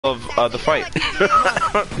of the fight.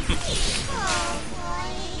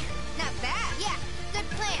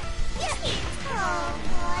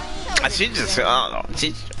 She just, I don't know.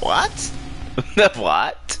 She, what?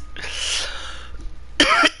 What?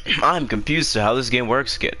 I'm confused to how this game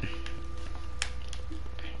works again.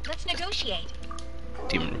 Let's negotiate.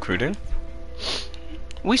 Demon recruiting.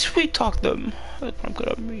 We sweet talk them. I'm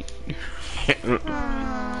gonna meet.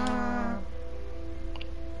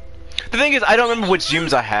 The thing is, I don't remember which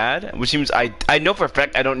demons I had. Which demons I know for a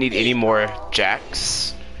fact I don't need any more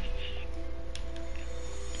jacks.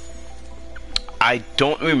 I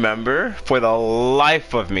don't remember for the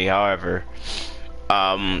life of me, however,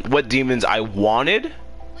 what demons I wanted.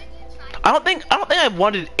 I don't think I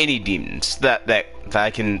wanted any demons that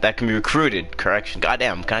can be recruited. Correction.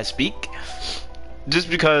 Goddamn, can I speak? Just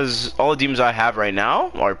because all the demons I have right now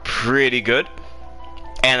are pretty good,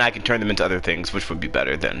 and I can turn them into other things, which would be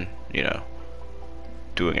better than, you know,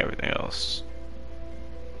 doing everything else.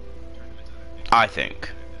 I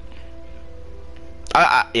think.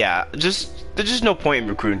 Yeah, there's just no point in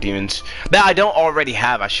recruiting demons that I don't already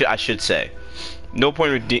have. I should say, no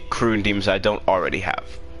point in recruiting demons I don't already have.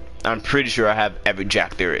 I'm pretty sure I have every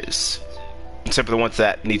jack there is, except for the ones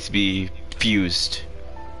that need to be fused.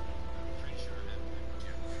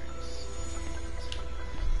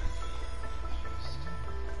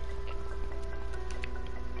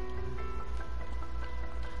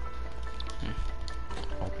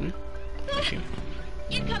 Open.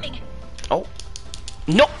 Incoming. Oh.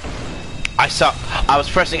 Nope. I was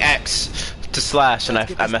pressing X to slash and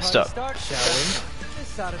I messed up. Start,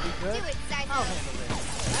 this ought to be good. Do it, I'll handle this.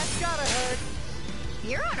 That's gotta hurt.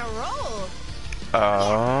 You're on a roll.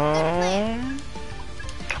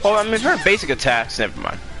 Oh, I mean, for basic attacks, never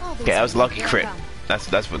mind. Okay, that was lucky crit. That's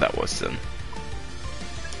what that was then.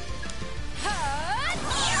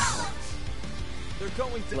 They're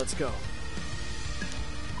going to. Let's go.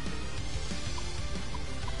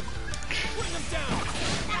 Bring them down.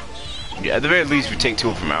 Yeah, at the very least, we take two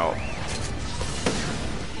of them out.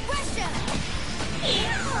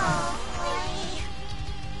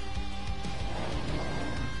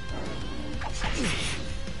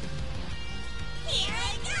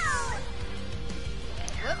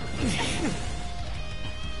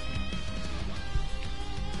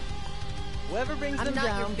 Whoever brings them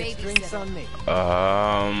down gets drinks on me.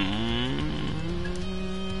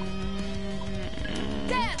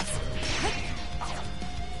 Dance.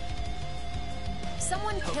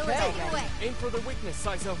 Someone kill it already. Aim for the weakness,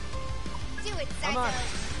 Saizo. Do it, I'm on.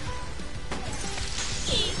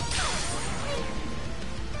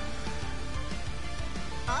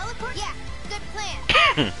 All aboard? Yeah, good plan.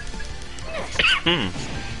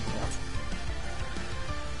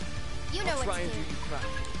 You know what Try to and do. do you cry.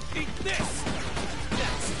 Eat this!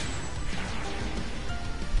 Next!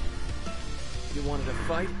 You wanted a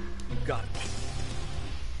fight? You got it.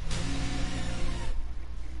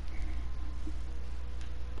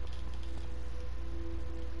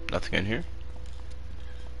 Nothing in here?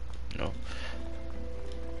 No.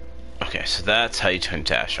 Okay, so that's how you turn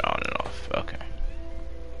dash on and off. Okay.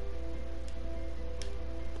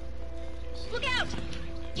 Look out!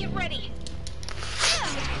 Get ready.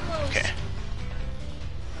 Okay.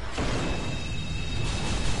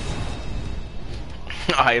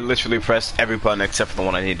 I literally pressed every button except for the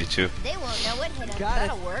one I needed to. They won't know what hit them. Got it.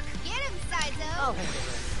 That'll work. Get him, Saizo. I'll handle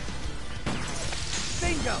this.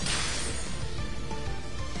 Bingo!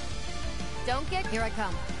 Don't get. Here I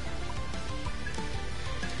come.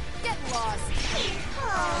 Get lost.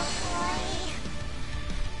 Oh,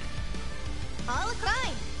 boy. All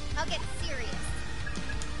fine. I'll get serious.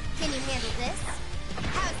 Can you handle this?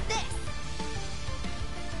 How's this?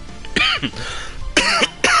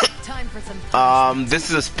 Time for some. This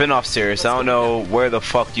is a spin-off series. I don't know where the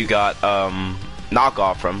fuck you got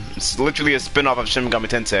knockoff from. It's literally a spin-off of Shin Megami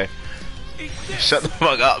Tensei. Shut the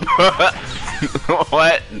fuck up.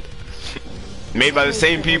 What? Made by the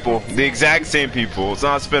same people, the exact same people. It's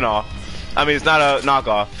not a spin-off. I mean, it's not a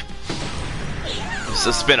knockoff. It's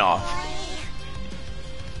a spin-off.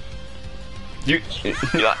 You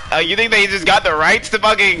think they just got the rights to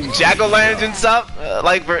fucking Jack-o'-lanterns and stuff?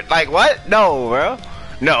 Like what? No, bro.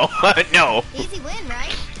 No, no, Easy win,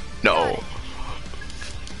 right? no.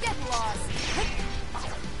 Get lost.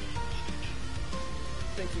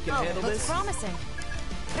 Think you can handle Looks this? promising.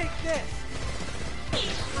 Take this!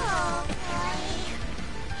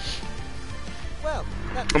 Well,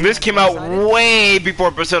 And this came out way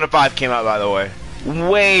before Persona 5 came out, by the way.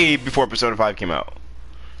 Way before Persona 5 came out.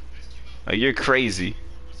 Like, you're crazy.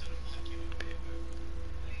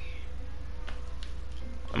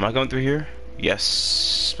 Am I going through here?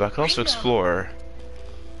 Yes, but I can also explore.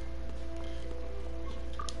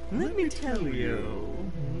 Let me tell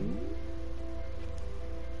you.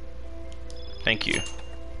 Thank you.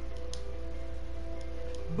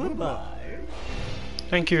 Bye-bye.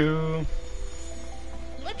 Thank you.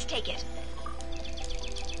 Let's take it.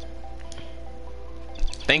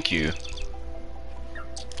 Thank you.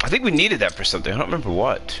 I think we needed that for something. I don't remember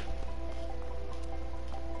what.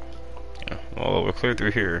 Yeah, well, we're clear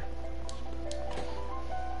through here.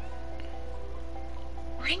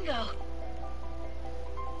 Ringo.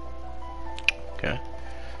 Okay.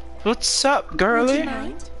 What's up, girly?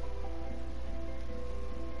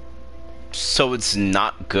 So it's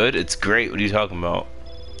not good? It's great. What are you talking about?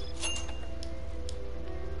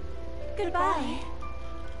 Goodbye.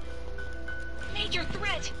 Major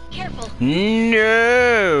threat. Careful.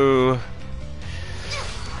 No.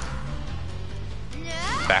 No.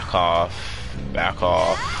 Back off. Back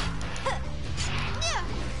off.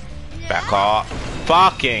 Back off.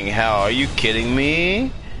 Fucking hell, are you kidding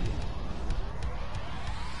me?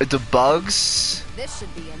 The bugs? This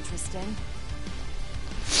should be interesting.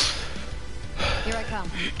 Here I come.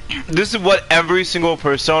 This is what every single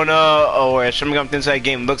Persona or Shin Megami Tensei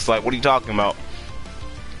game looks like. What are you talking about?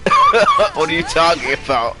 What are you talking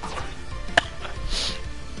about?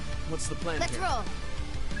 What's the plan Let's here? roll.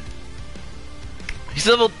 He's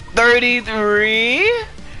level 33?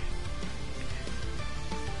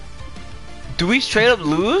 Do we straight up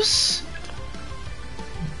lose?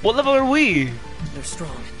 What level are we? They're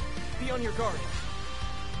strong. Be on your guard.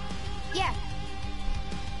 Yeah.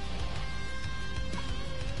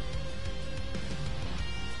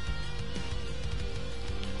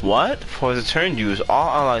 What? For the turn use, all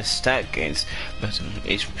ally stat gains, maximum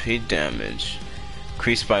HP damage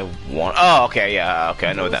increased by 1. Oh, okay, yeah, okay,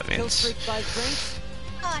 I know what that Kill means. streak 5 drinks?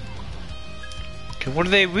 On. Okay, what are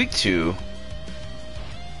they weak to?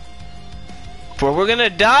 For we're gonna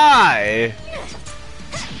die!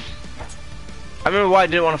 I remember why I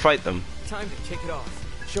didn't want to fight them. Time to kick it off.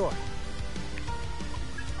 Sure.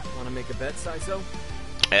 Wanna make a bet, Saizo?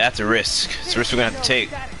 Hey, that's a risk. It's a risk we're gonna have to take.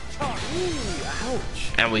 Ooh,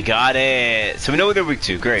 ouch. And we got it! So we know what they're weak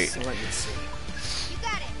to, great. So let me see. You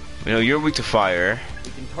got it. We know you're weak to fire.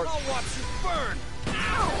 We can part. I'll watch you burn.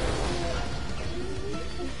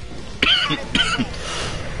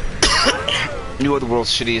 You are the world's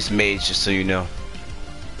shittiest mage, just so you know.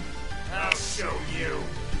 I'll show you.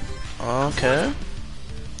 Okay.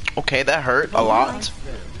 Okay, that hurt a lot.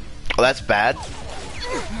 Oh, that's bad.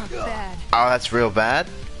 Bad. Oh, that's real bad.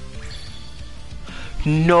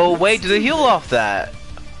 No way, do they heal off that?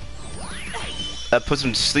 That puts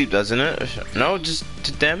him to sleep, doesn't it? No, just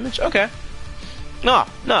to damage? Okay. No,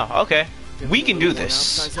 okay. We can do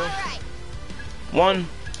this. All right. One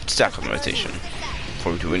stack of meditation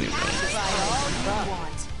before we do anything. Try all you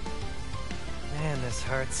want. Man, this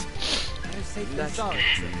hurts. Better safe than sorry.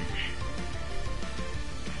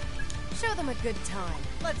 Show them a good time.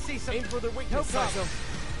 Let's see some. Aim for their weakness, Saizo.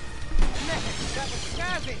 That was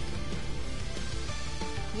snazzy.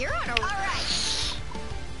 You're on a roll. All right.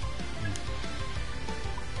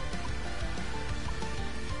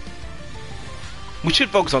 We should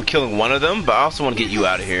focus on killing one of them, but I also want to get you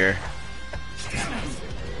out of here.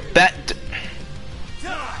 That.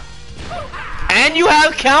 And you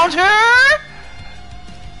have counter?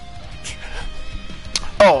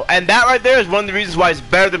 Oh, and that right there is one of the reasons why it's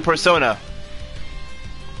better than Persona.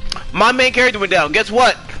 My main character went down. Guess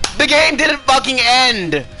what? The game didn't fucking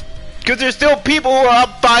end. Because there's still people who are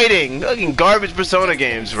up fighting. Fucking garbage Persona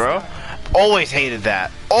games, bro. Always hated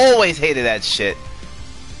that. Always hated that shit.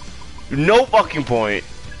 No fucking point.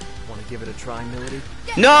 Wanna give it a try, Milady?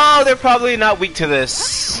 No, they're probably not weak to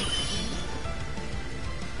this.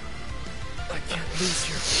 I can't lose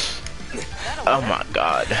you. Oh my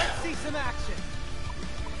god. See some action.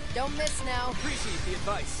 Don't miss now. Appreciate the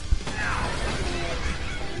advice.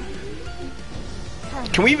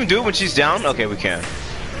 Can we even do it when she's down? Okay, we can.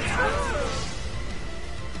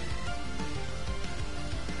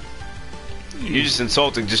 You're just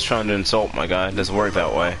insulting, just trying to insult, my guy. It doesn't work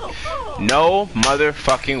that way. No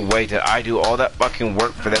motherfucking way did I do all that fucking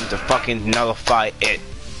work for them to fucking nullify it.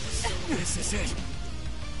 This is it.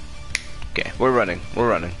 Okay, we're running. We're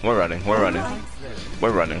running. We're running. We're running.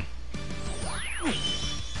 We're running.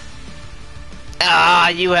 Ah,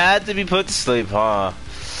 you had to be put to sleep, huh?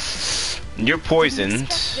 You're poisoned.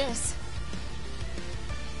 This.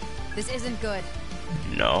 This isn't good.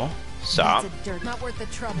 No. Stop. It's a dirt. Not worth the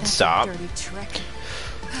trouble. Stop. Dirty trick.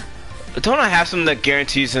 Don't I have something that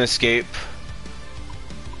guarantees an escape?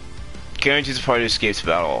 Guarantees a party escapes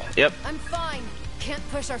battle. Yep. I'm fine. Can't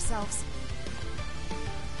push ourselves.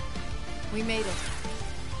 We made it.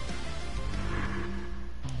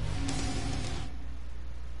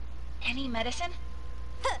 Any medicine?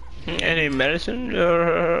 Any medicine? We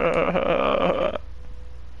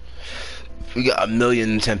got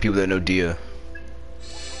 1,010,000 people that know Dia.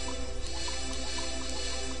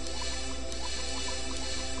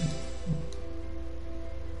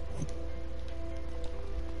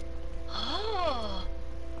 Oh.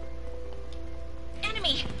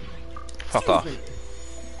 Enemy. Fuck off.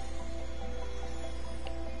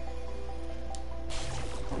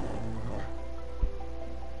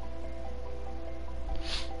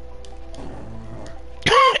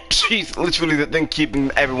 She's literally the thing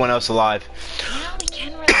keeping everyone else alive. Now we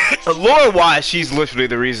can relax. Lore-wise, she's literally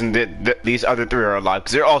the reason that these other three are alive,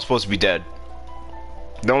 because they're all supposed to be dead.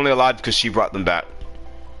 They're only alive because she brought them back.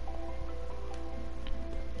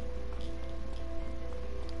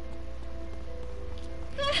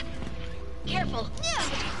 Careful. That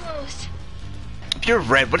was close. If you're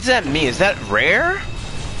red, what does that mean? Is that rare?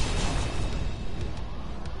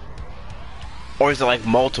 Or is it like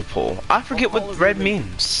multiple? I forget what red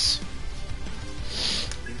means.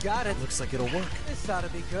 You got it. Looks like it'll work. This ought to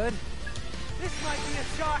be good. This might be a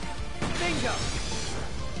shot. Bingo.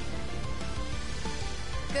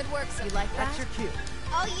 Good work, you like That's that? your cue.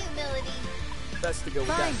 All you, Melody. Best to go with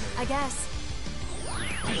Fine, that. I guess.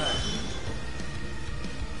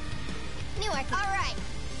 Knew I could. All right.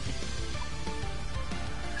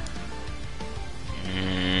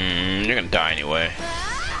 You're gonna die anyway.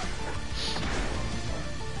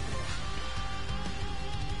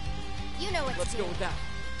 You know what Let's to go do. with that.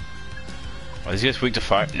 Oh, is he just weak to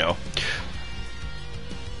fire? No.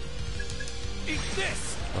 Eat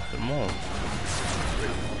this. Nothing more.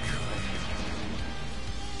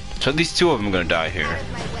 So at least two of them are gonna die here. Out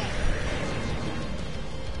of my way.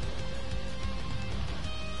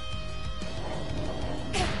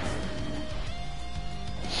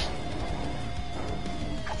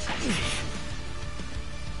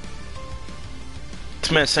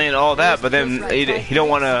 This man saying all that, but then he don't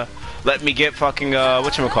want to let me get fucking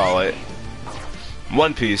whatchamacallit,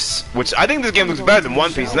 One Piece. Which I think this game looks better than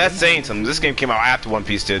One Piece, and that's saying something. This game came out after One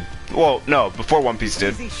Piece did. Well, no, before One Piece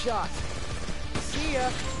did. Easy shot. See ya.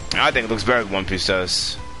 I think it looks better than One Piece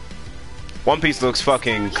does. One Piece looks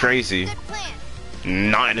fucking crazy, Good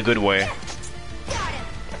plan. not in a good way. Got him.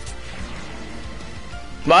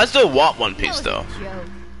 But I still want One Piece That though. was a joke.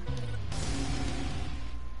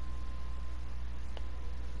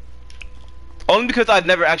 Only because I've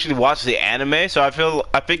never actually watched the anime, so I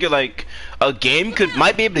figure like a game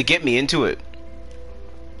might be able to get me into it.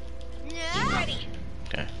 No. Ready.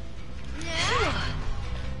 Okay. No.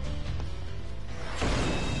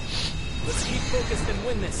 Let's keep focused and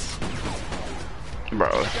win this. Bro,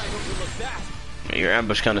 Guy overlooked that. your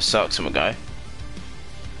ambush kind of sucks, my guy.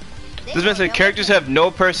 They This man don't said know characters what have no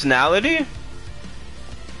personality?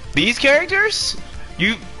 These characters?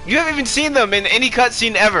 You haven't even seen them in any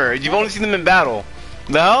cutscene ever. You've only seen them in battle.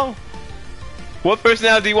 No? What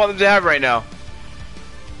personality do you want them to have right now?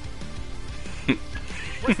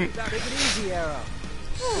 What's with that? Take it easy, Arrow.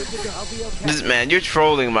 Good to go. I'll be okay. This man, you're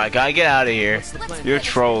trolling, my guy. Get out of here. What's the plan? You're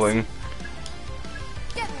trolling.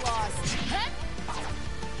 Get lost.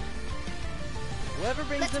 Whoever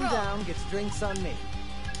brings Let's them roll. down gets drinks on me.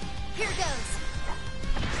 Here goes.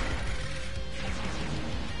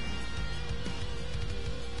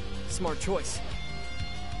 Smart choice.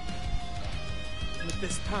 With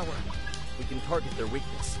this power, We can target their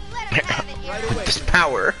weakness. Let him have it, right Arrow. away. This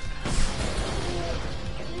power.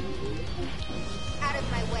 Out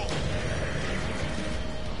of my way.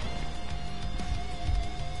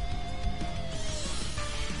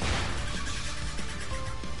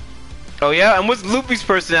 Oh yeah? And what's Luffy's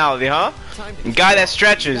personality, huh? Time to Guy that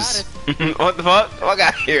stretches. What the fuck? What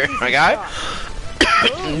guy here, my guy?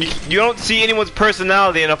 You don't see anyone's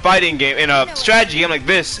personality in a fighting game, in a strategy game like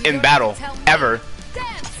this in battle, ever.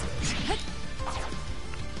 Dance.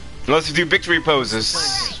 Unless you do victory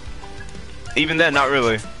poses. Even then, not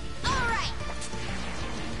really. All right.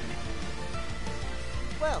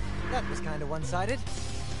 Well, that was kind of one-sided.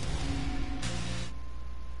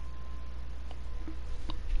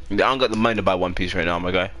 I don't got the money to buy One Piece right now,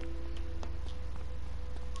 my guy.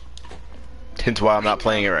 Hence why I'm not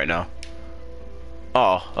playing it right now.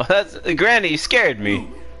 Oh, that's Granny, you scared me.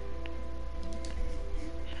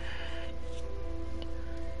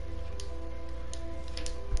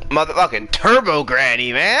 Motherfucking Turbo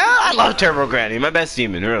Granny, man. I love Turbo Granny. My best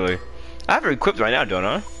demon, really. I have her equipped right now, don't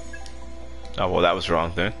I? Oh, well, that was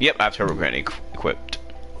wrong then. Yep, I have Turbo Granny equipped.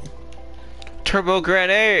 Turbo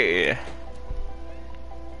Granny.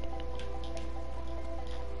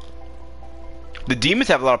 The demons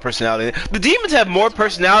have a lot of personality. The demons have more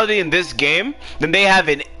personality in this game than they have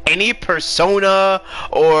in any Persona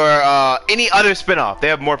or any other spin-off. They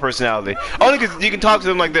have more personality. Only because you can talk to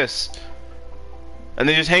them like this. And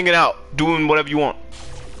they're just hanging out, doing whatever you want.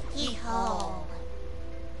 Hee-ho.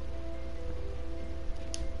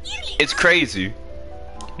 It's crazy.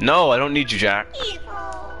 No, I don't need you, Jack.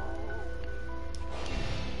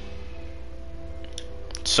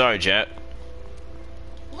 Sorry, Jack.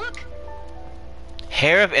 Look,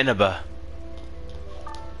 Hair of Inaba.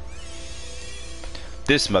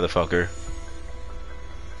 This motherfucker.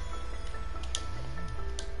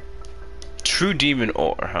 True demon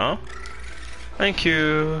ore, huh? Thank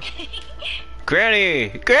you. Granny!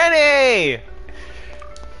 Granny!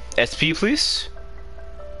 SP, please.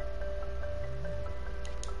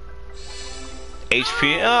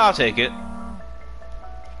 HP? Oh, I'll take it.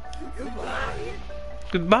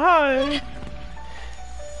 Goodbye.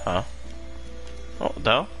 Huh? Oh,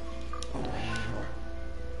 no.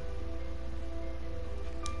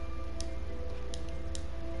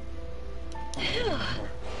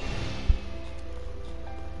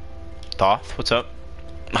 Thoth, what's up?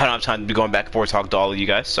 I don't have time to be going back and forth talking to all of you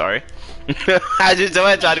guys, sorry. I just don't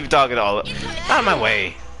have time to be talking to all of out of my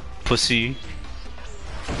way, pussy.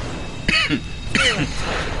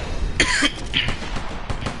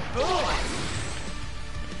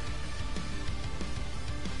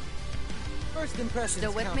 First impressions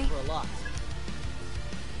Still with count me? for a lot.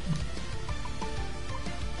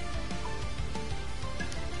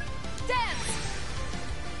 Dance!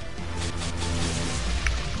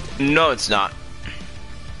 No, it's not.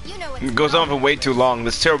 You know what It to goes do. on for way too long.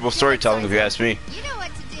 That's terrible storytelling, if you ask me. You know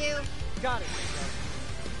what to do. Got it.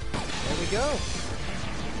 There we go.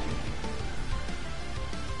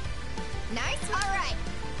 Nice. All right.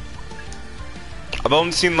 I've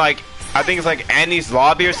only seen like, I think it's like Annie's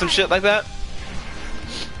Lobby or some shit like that.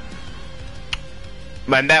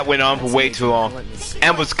 Man, that went on for way too long. Let me see.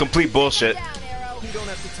 And was complete bullshit. Down, Arrow. You don't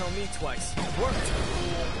have to tell me twice. It worked.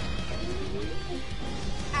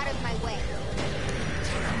 Out of my way.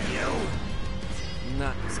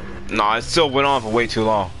 Not so. Nah, it still went on for way too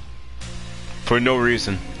long. For no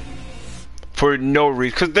reason. For no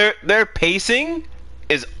reason. Because their pacing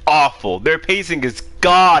is awful. Their pacing is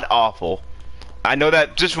god awful. I know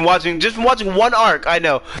that just from watching one arc, I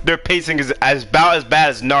know their pacing is about as bad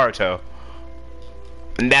as Naruto.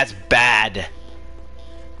 And that's bad.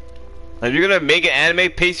 If you're gonna make an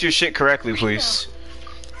anime, pace your shit correctly, please.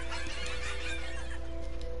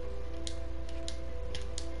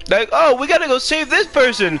 Like, oh, we gotta go save this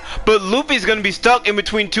person, but Luffy's gonna be stuck in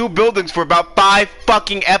between two buildings for about 5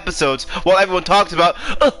 fucking episodes while everyone talks about,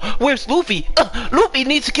 where's Luffy? Luffy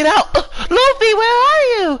needs to get out. Luffy, where are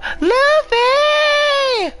you?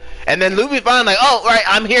 Luffy! And then Luffy finally like, oh, right,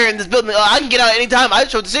 I'm here in this building. I can get out anytime. I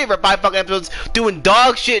just showed to save for 5 fucking episodes doing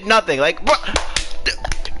dog shit, nothing. Like, bro,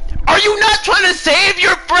 are you not trying to save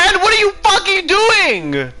your friend? What are you fucking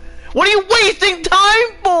doing? What are you wasting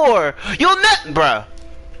time for? You'll not,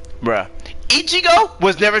 Bruh. Ichigo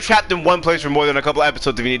was never trapped in one place for more than a couple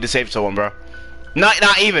episodes if you need to save someone, bro.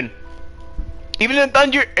 Not even. Even in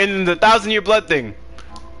the 1,000-Year Blood thing.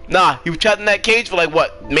 Nah, he was trapped in that cage for like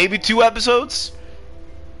what, maybe 2 episodes?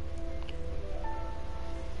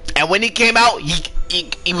 And when he came out,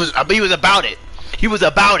 he was about it. He was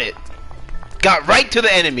about it. Got right to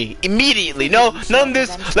the enemy immediately. No, none of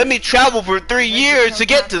this. Let me travel for 3 years to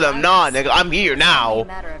get to them. Nah, nigga, I'm here now.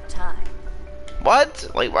 Matter of time. What?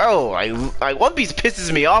 Like, bro, like One Piece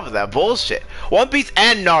pisses me off with that bullshit. One Piece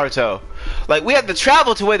and Naruto. Like, we have to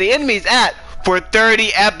travel to where the enemy's at for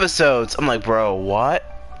 30 episodes. I'm like, bro, what?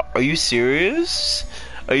 Are you serious?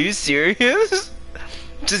 Are you serious?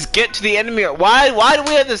 Just get to the enemy. Why do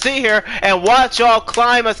we have to sit here and watch y'all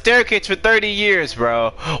climb a staircase for 30 years,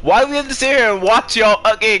 bro? Why do we have to sit here and watch y'all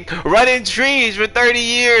fucking run in trees for 30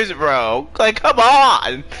 years, bro? Like, come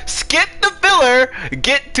on. Skip the filler.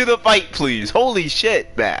 Get to the fight, please. Holy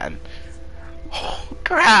shit, man. Oh,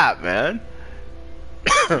 crap, man.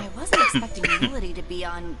 I wasn't expecting Melody to be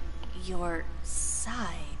on your side.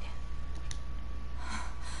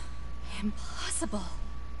 Impossible.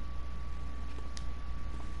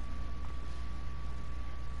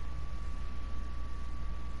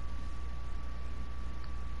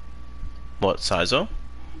 What, Saizo?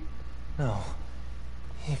 No.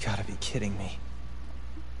 You gotta be kidding me.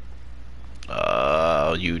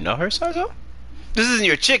 You know her, Saizo? This isn't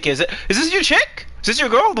your chick, is it? Is this your chick? Is this your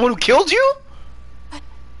girl? The one who killed you?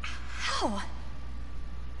 How?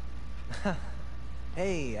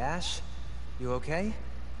 Hey, Ash. You okay?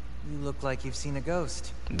 You look like you've seen a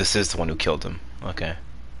ghost. This is the one who killed him. Okay.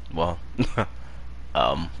 Well.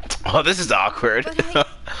 Oh, this is awkward. But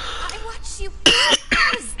I watched you.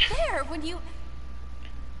 I was there when you.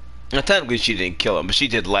 Now, technically, she didn't kill him, but she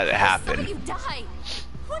did let it I saw happen. you die.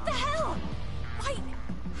 What the hell? Why?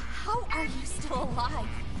 How are you still alive?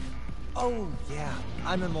 Oh, yeah.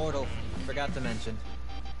 I'm immortal. Forgot to mention.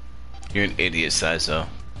 You're an idiot, Saizo.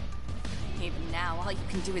 Even now, all you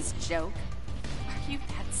can do is joke. Are you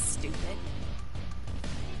that stupid?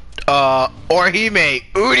 Orihime,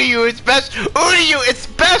 Uryu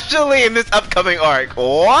especially in this upcoming arc.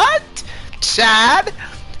 What? Chad?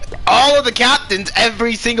 All of the captains,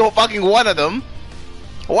 every single fucking one of them.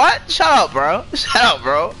 What? Shut up, bro. Shut up,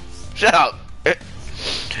 bro. Shut up.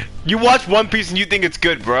 You watch One Piece and you think it's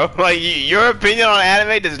good, bro. Like, your opinion on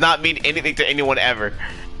anime does not mean anything to anyone ever.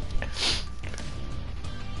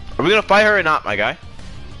 Are we gonna fight her or not, my guy?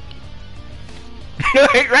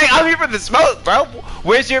 Right, I'm here for the smoke, bro.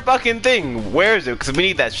 Where's your fucking thing? Where is it? Because we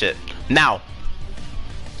need that shit. Now.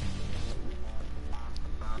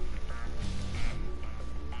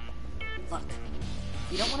 Look,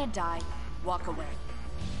 if you don't want to die, walk away.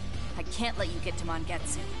 I can't let you get to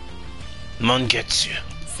Mangetsu. Mangetsu.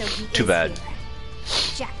 So he Too is bad. here.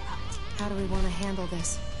 Jackpot. How do we want to handle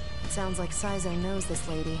this? It sounds like Saizo knows this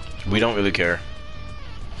lady. We don't really care.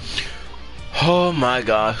 Oh my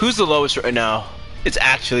god. Who's the lowest right now? It's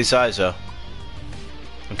actually Saizo.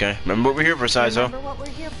 Okay, remember what we're here for, Saizo. Remember what we're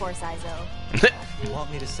here for, Saizo. You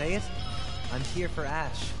want me to say it? I'm here for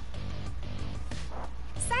Ash.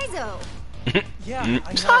 Saizo! Yeah, I know.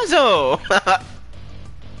 Saizo!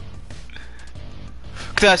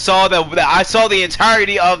 Cause I saw the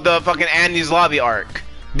entirety of the fucking Annie's Lobby arc.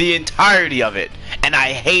 The entirety of it. And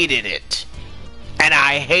I hated it. And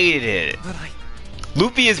I hated it. But I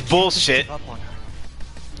Luffy is bullshit. give up on her.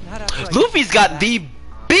 Not after I Luffy's did got that. the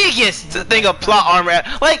biggest thing of plot armor.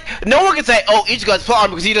 Like, no one can say, oh, Ichigo's plot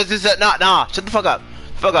armor because he does this, that. Nah, shut the fuck up.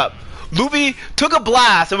 Fuck up. Luffy took a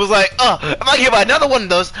blast and was like, if I get by another one of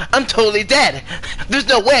those, I'm totally dead. There's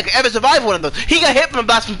no way I could ever survive one of those. He got hit from a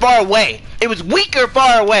blast from far away. It was weaker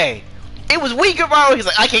far away. It was weaker far away. He's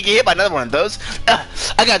like, I can't get hit by another one of those.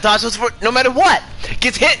 I gotta dodge those for no matter what.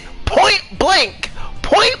 Gets hit point blank.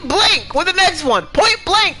 Point blank with the next one. Point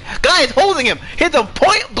blank. Guy is holding him. Hits him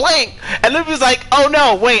point blank. And Luffy's like, oh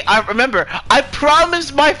no, wait, I remember. I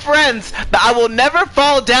promised my friends that I will never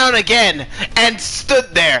fall down again. And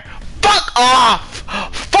stood there. Fuck off.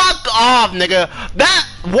 Fuck off, nigga. That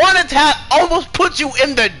one attack almost put you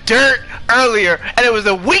in the dirt earlier, and it was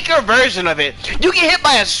a weaker version of it. You get hit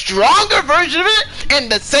by a stronger version of it in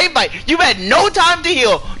the same fight. You've had no time to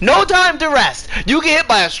heal, no time to rest. You get hit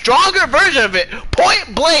by a stronger version of it,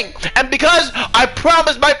 point blank, and because I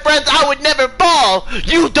promised my friends I would never fall,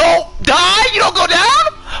 you don't die? You don't go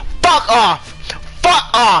down? Fuck off.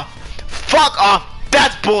 Fuck off. Fuck off.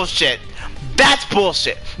 That's bullshit. That's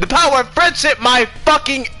bullshit. The power of friendship, my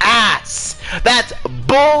fucking ass. That's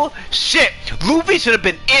bullshit. Luffy should have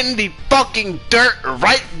been in the fucking dirt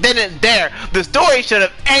right then and there. The story should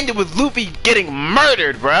have ended with Luffy getting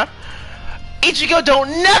murdered, bruh. Ichigo don't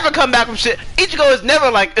never come back from shit. Ichigo is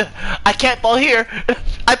never like, I can't fall here.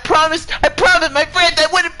 I promised my friend I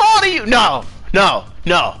wouldn't fall to you. No,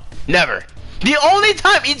 never. The only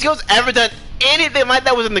time Ichigo's ever done anything like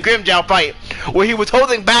that was in the Grimmjow fight, where he was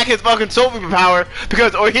holding back his fucking soul power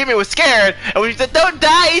because Orihime was scared, and when he said, don't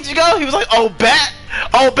die, Ichigo, he was like, oh,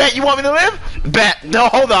 bet, you want me to live? Bet. No,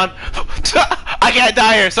 hold on. I can't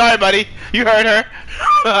die here. Sorry, buddy. You heard her.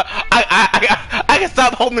 I can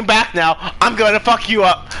stop holding back now. I'm gonna fuck you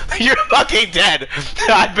up. You're fucking dead.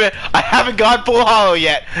 I haven't gone full hollow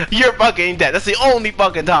yet. You're fucking dead. That's the only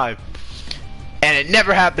fucking time. And it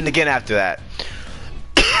never happened again after that.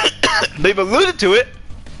 They've alluded to it.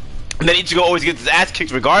 And then Ichigo always gets his ass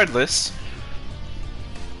kicked regardless.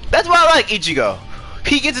 That's why I like Ichigo.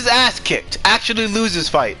 He gets his ass kicked. Actually loses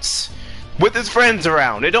fights. With his friends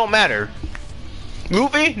around. It don't matter.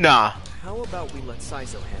 Luffy? Nah. How about we let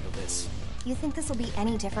Saizo handle this? You think this will be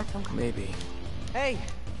any different from... Maybe. Hey,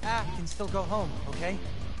 you can still go home, okay?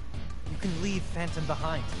 You can leave Phantom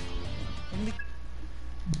behind. And we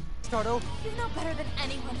start over. You know better than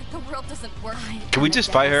anyone that the world doesn't work. Can we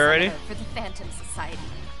just fight her already? For the Phantom Society.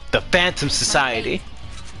 The Phantom Society.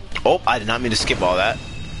 Oh, I did not mean to skip all that.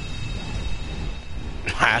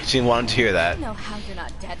 I actually wanted to hear that. I know how you're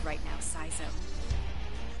not dead right now, Saizo.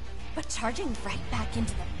 But charging right back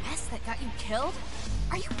into the mess that got you killed?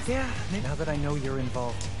 Are you... Yeah, now that I know you're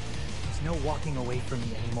involved, there's no walking away from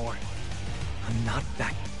me anymore. I'm not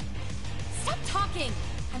back. Stop talking!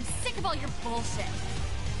 I'm sick of all your bullshit.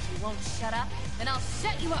 If you won't shut up, then I'll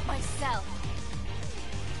shut you up myself.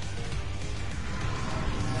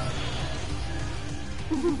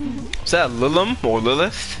 Is that Lilum or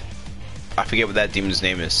Lilith? I forget what that demon's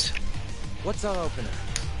name is. What's our opener?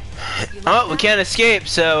 Oh, we can't escape,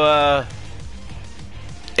 so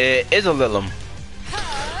it is a Lilum.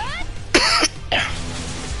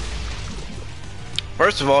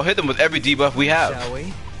 First of all, hit them with every debuff we have. Shall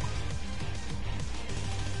we?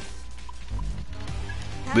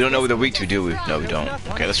 We don't know what they're weak to, do we? No, we don't.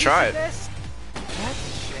 Okay, let's try it. That's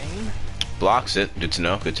a shame. Blocks it. Good to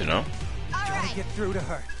know. Good to know. Try to get through to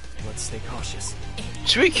her. Let's stay cautious.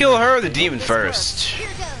 Should we kill her or the demon first? Here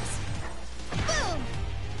goes. Boom.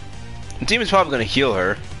 The demon's probably gonna heal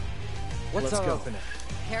her. What's our opener?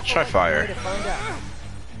 Try fire. Way to find out.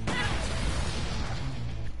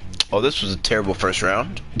 Oh, this was a terrible first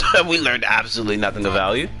round. We learned absolutely nothing of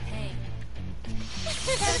value.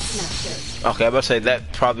 Okay, I'm about to say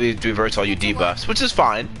that probably reverts all your debuffs, which is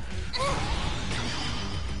fine.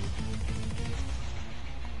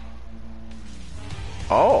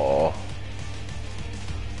 Oh.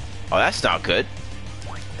 Oh, that's not good.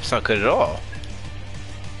 That's not good at all.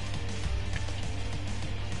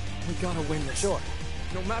 We gotta win this. Sure.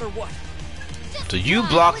 No matter what. Do you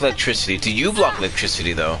block electricity? Do you block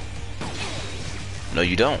electricity, though? No,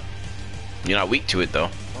 you don't. You're not weak to it, though.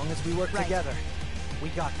 As long as we work together, we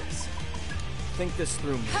got this. Think this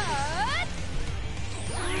through.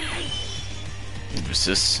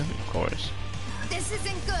 Resistant, of course. This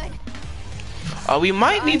isn't good. We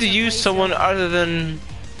might need to use someone other than...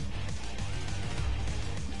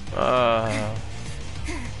 other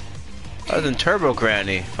than Turbo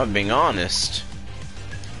Granny, if I'm being honest.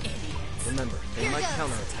 Remember, they might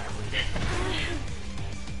counterattack.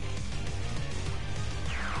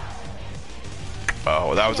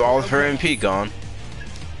 Oh, that was all of her MP gone.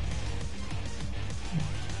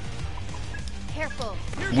 Careful.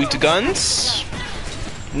 Weak to guns?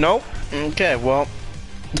 Nope. Okay, well,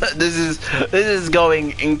 this is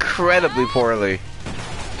going incredibly poorly.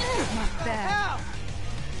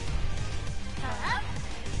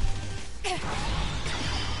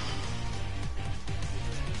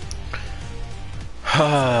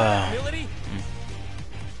 Ability?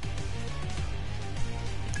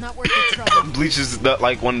 Not worth the trouble. Bleach is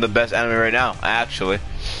like one of the best anime right now, actually.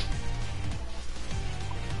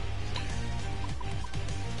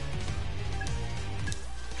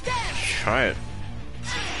 Try it.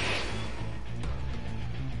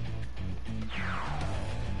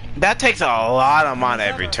 That takes a lot of mana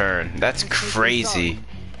every turn. That's crazy.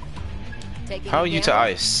 How are you to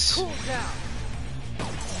ice? Cool down.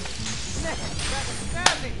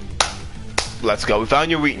 Let's go. We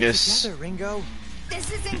found your weakness. Together, Ringo.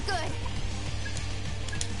 This isn't good.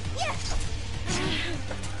 Yeah.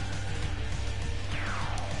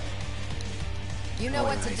 You know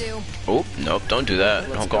what to do. Oh, nope, don't do that.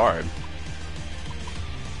 Don't guard.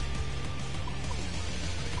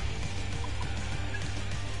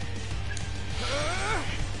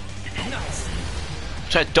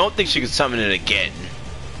 So I don't think she can summon it again.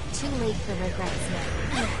 Too late for regrets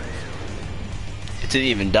now. It didn't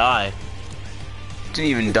even die. It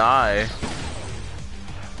didn't even die.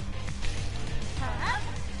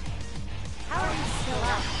 How are you still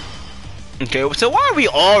up? Okay, so why are we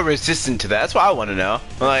all resistant to that? That's what I want to know.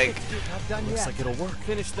 Like, Not done Looks yet. like it'll work.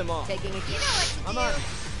 Finish them off. Taking a You know what to I'm do. on.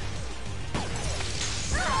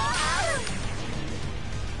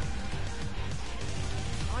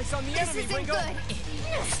 Eyes on the This enemy, isn't Ringo. good.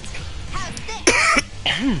 How's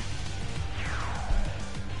this?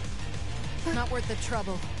 Not worth the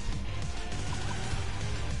trouble.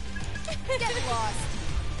 Get lost.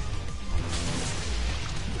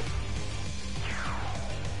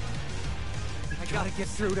 I Gotta get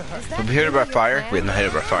through to her. have we hit her by fire? We haven't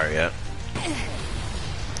hit her by fire yet.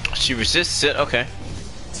 She resists it. Okay.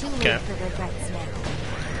 Too late Okay. for regrets now.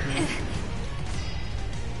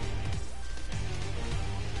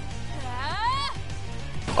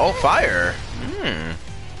 Oh, fire. Hmm.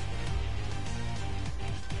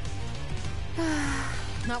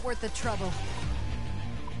 Not worth the trouble.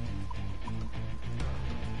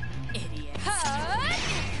 Idiot.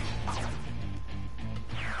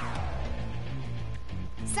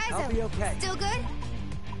 I'll be okay. Still good?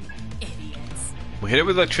 Idiots. We hit it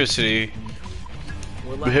with electricity.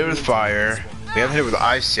 We're We hit it with fire. We haven't hit it with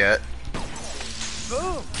ice yet.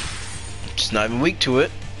 Boom! Just not even weak to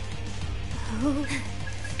it.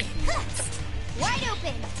 Wide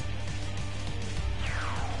open.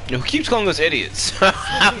 Who keeps calling us idiots?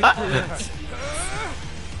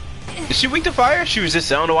 Is she weak to fire? She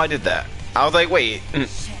resists. I don't know why I did that. I was like, wait.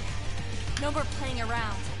 No more playing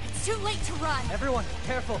around. It's too late to run. Everyone,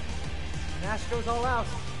 careful. When Ash goes all out,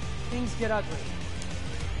 things get ugly.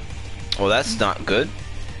 Well, that's not good.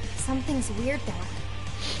 Something's weird though.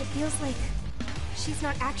 It feels like she's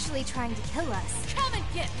not actually trying to kill us. Come and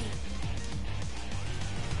get me.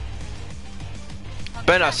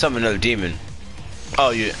 Better not summon another demon. Oh,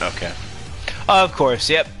 you okay? Of course,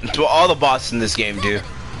 yep. That's what all the bosses in this game do.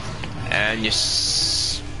 And you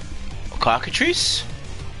cockatrice?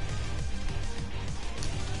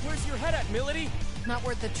 Where's your head at, Milady? Not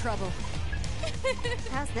worth the trouble.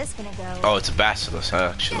 How's this gonna go? Oh, it's a basilisk,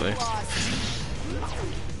 actually.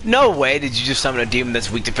 No way did you just summon a demon that's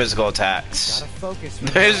weak to physical attacks. Gotta focus.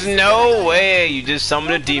 There's no way you just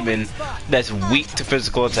summon a demon that's weak to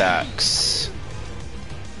physical attacks.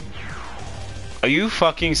 Are you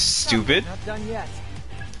fucking stupid? Not done yet.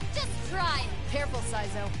 Just try. Careful,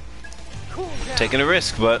 Saizo. Cool down. Taking a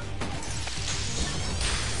risk, but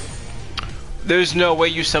there's no way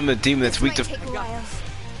you summon a demon that's weak Might to. take a while.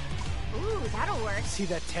 Ooh, that'll work. See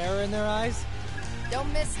that terror in their eyes?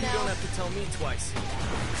 Don't miss You don't now. have to tell me twice.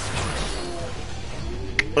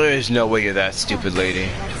 There's no way you're that stupid, lady.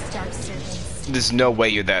 Let's dark servants. There's no way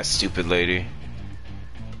you're that stupid, lady.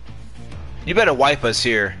 You better wipe us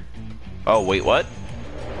here. Oh wait, what?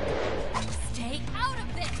 Stay out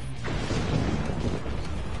of this.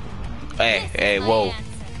 Hey, This hey, is my whoa. answer.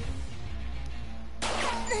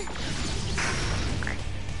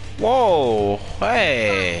 Whoa,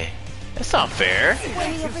 hey. That's not fair.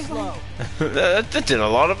 Hey, everyone. that did a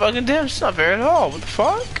lot of fucking damage. It's not fair at all. What the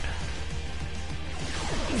fuck?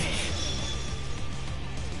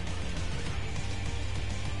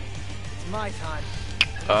 It's my time.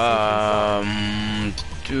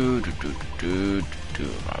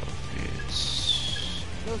 It's...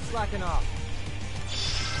 No slacking off.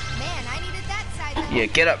 Man, I needed that side. Yeah,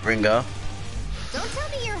 get up, Ringo. Don't tell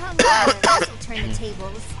me you're hungover. This'll turn the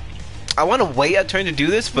tables. I want to wait a turn to do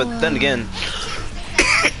this, but then again,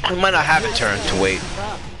 I might not have a turn to wait.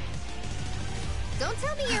 Don't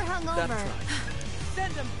tell me you're hungover. That's right.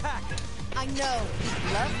 Send them packing. I know.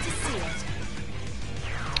 You'd love to see it.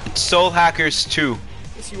 It's Soul Hackers 2.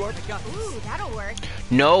 Yes, you are. Ooh, that'll work.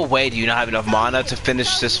 No way do you not have enough mana to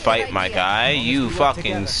finish this fight, my guy. You work fucking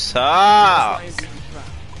together. suck. Lions to be proud.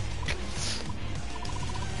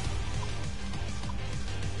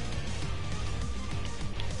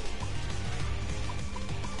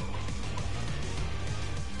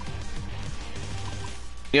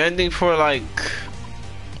 You got anything for like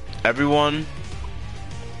everyone?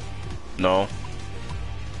 No.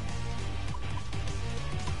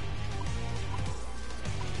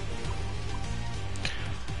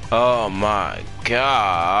 Oh my god.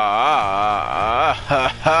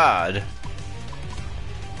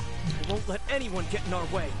 I won't let anyone get in our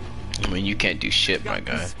way. I mean, you can't do shit, my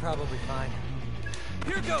guy. It's probably fine.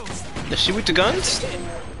 Here goes. Is she weak to guns?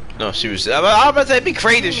 No, she was. I was about to say, it'd be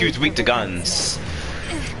crazy if she was weak to guns.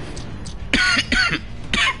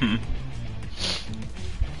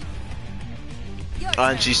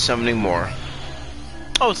 And she's summoning more.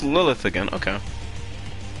 Oh, it's Lilith again. Okay.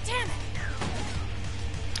 Damn it.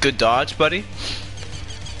 Good dodge, buddy.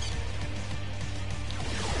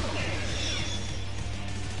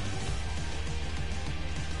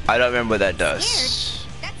 I don't remember what that does.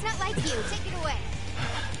 That's not like you. Take it away.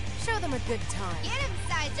 Show them a good time. Get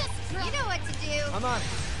inside. Just you know what to do. I'm on it.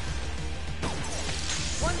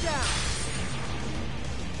 One down.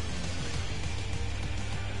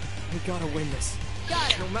 We gotta win this.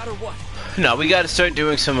 Got it. No matter what. No, we gotta start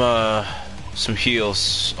doing some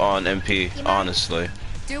heals on MP, honestly.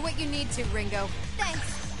 Do what you need to, Ringo.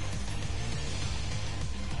 Thanks.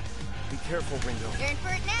 Be careful, Ringo. You're in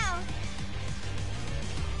for it now.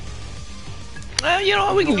 You know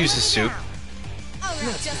what, we can use this too. All right.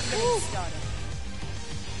 Just getting started.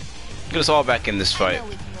 Get us all back in this I fight. know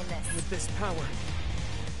we can win this. With this power.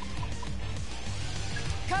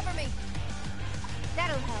 Cover me.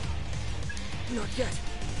 That'll help. Not yet.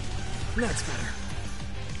 That's better.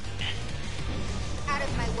 Out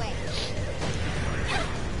of my way.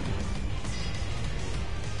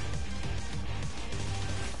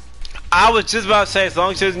 I was just about to say, as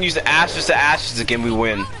long as he doesn't use the ashes to ashes again, we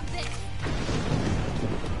win. Out of this.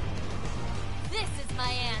 This is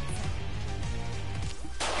my answer.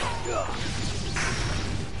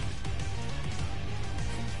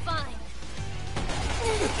 Fine.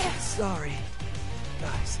 Sorry,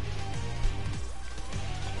 guys.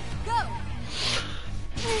 Go.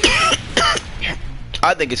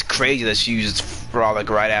 I think it's crazy that she used Frolic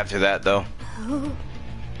right after that, though.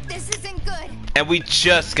 This isn't good. And we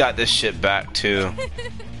just got this shit back, too.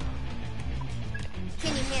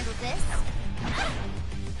 Can you handle this?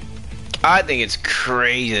 I think it's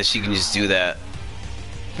crazy that she can just do that.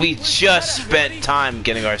 We just spent time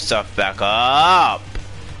getting our stuff back up.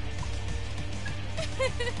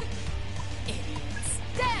 Idiots.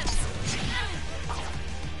 Dead.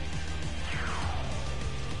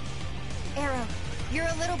 You're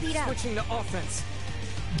a little beat up. Switching to offense.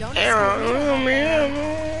 Don't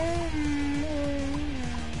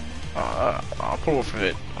I'll pull for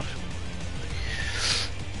it.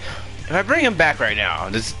 If I bring him back right now,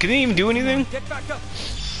 can he even do anything? Get back up.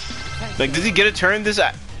 Like, does he get a turn this?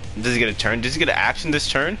 Does he get a turn? Does he get an action this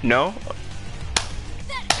turn? No.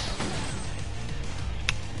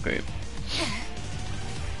 Great.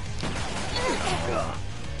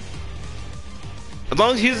 As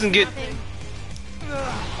long as he doesn't get.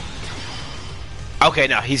 Okay,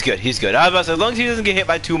 no, he's good. He's good. I was about to say, as long as he doesn't get hit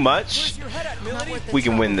by too much, Where's your head at, Melody? we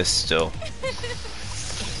can win this still.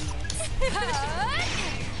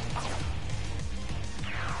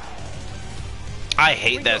 I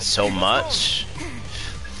hate that so much.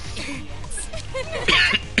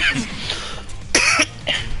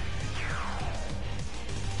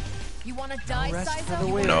 You wanna die, Rest for the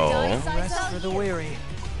Saizo? weary. No. Rest for the weary.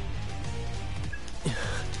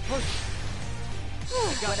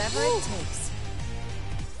 Whatever it takes.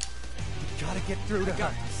 Gotta get through to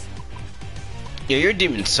her. Yeah, your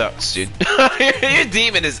demon sucks, dude. Your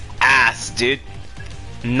demon is ass, dude.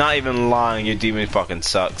 Not even lying, your demon fucking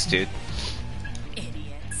sucks, dude.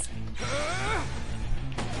 Idiots.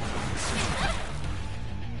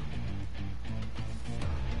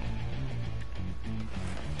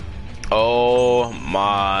 Oh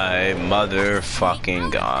my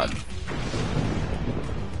motherfucking god.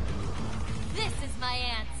 This is my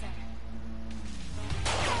answer.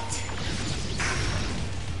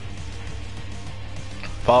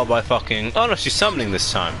 Followed by fucking. Oh no, she's summoning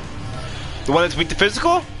this time. The one that's weak to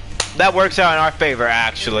physical? That works out in our favor,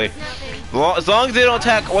 actually. As long as they don't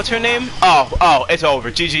attack. What's her name? Oh, it's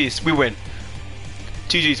over. GG's, we win.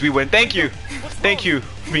 GG's, we win. Thank you. Thank you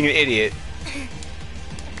for being an idiot.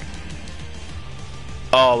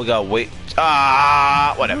 Oh, we gotta wait.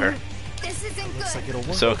 Whatever. This isn't good. Like it'll work.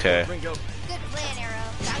 It's okay. Ringo. Good plan, Arrow.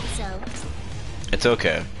 Thought so. It's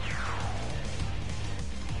okay.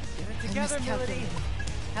 Get it together, Melody.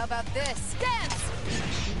 How about this? Dance!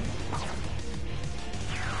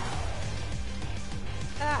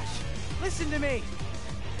 Ash, listen to me.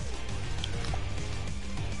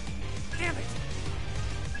 Damn it.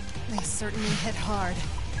 They certainly hit hard.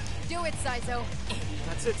 Do it, Saizo.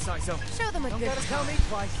 That's it, Saizo. Show them a Don't good gotta tell time. me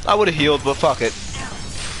twice. I would have healed, but fuck it.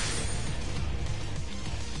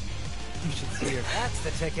 You should see her. That's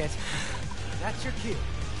the ticket. That's your cue.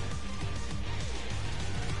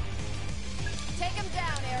 Take him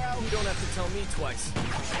down, Arrow. You don't have to tell me twice.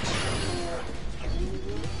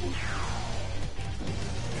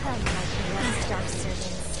 Come, my blessed dark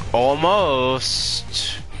servants.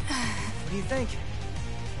 Almost. What do you think?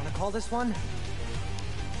 Wanna call this one?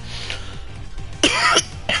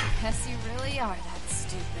 Guess you really are that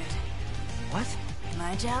stupid. What?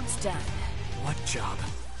 My job's done. What job?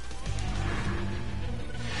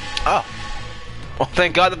 Oh. Well,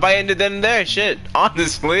 thank God the fight ended then and there. Shit.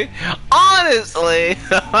 Honestly.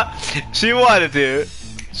 She wanted to.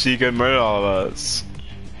 She could murder all of us.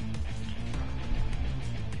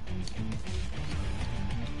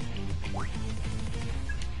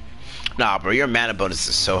 Nah, bro, your mana bonus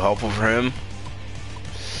is so helpful for him.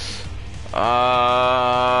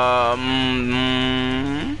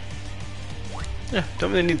 Yeah,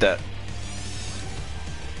 don't really need that.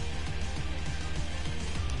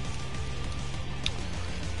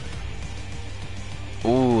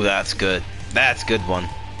 Ooh, that's good. That's a good one.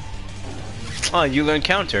 Oh, you learn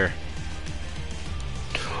counter.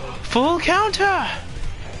 Full counter!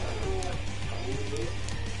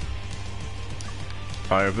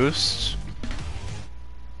 Fire boost.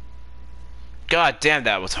 God damn,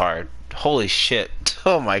 that was hard. Holy shit.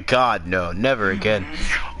 Oh my god, no, never again.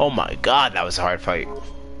 Oh my god, that was a hard fight.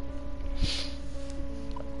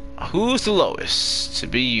 Who's the lowest? To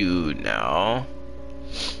be you now.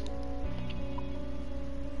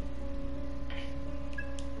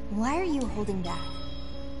 Why are you holding back?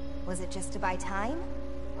 Was it just to buy time?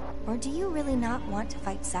 Or do you really not want to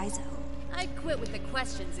fight Saizo? I'd quit with the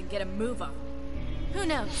questions and get a move on. Who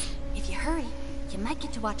knows? If you hurry, you might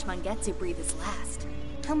get to watch Mangetsu breathe his last.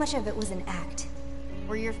 How much of it was an act?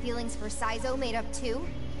 Were your feelings for Saizo made up too?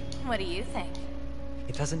 What do you think?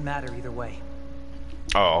 It doesn't matter either way.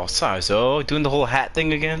 Oh, Saizo, doing the whole hat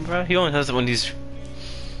thing again, bro? He only does it when he's...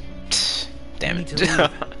 Damn You it. need to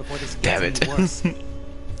leave before this Damn gets it. any worse. I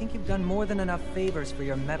think you've done more than enough favors for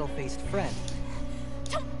your metal-faced friend.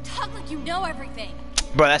 Don't talk like you know everything!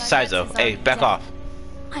 Bro, that's Mangetsu's Saizo. Hey, already back dead. off.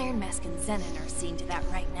 Iron Mask and Zenin are seeing to that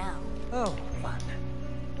right now. Oh, fun.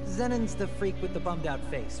 Zenin's the freak with the bummed-out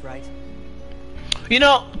face, right? You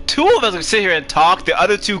know, two of us can sit here and talk. The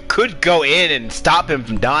other two could go in and stop him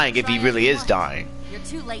from dying if he Try really as you is want. dying. You're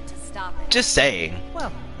too late to stop it. Just saying.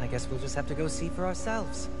 Well, I guess we'll just have to go see for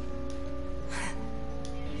ourselves.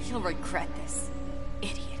 You'll regret this,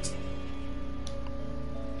 idiot.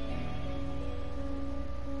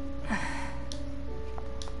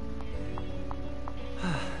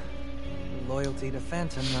 Loyalty to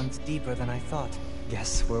Phantom runs deeper than I thought.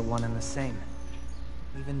 Guess we're one and the same.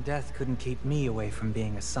 Even death couldn't keep me away from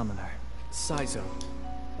being a summoner. Saizo.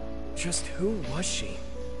 Just who was she?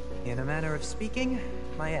 In a manner of speaking,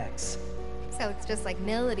 my ex. So it's just like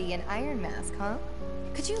Melody and Iron Mask, huh?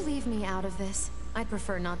 Could you leave me out of this? I'd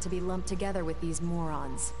prefer not to be lumped together with these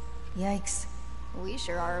morons. Yikes. We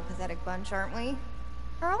sure are a pathetic bunch, aren't we?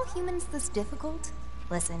 Are all humans this difficult?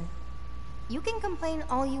 Listen, you can complain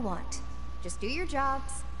all you want. Just do your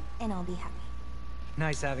jobs, and I'll be happy.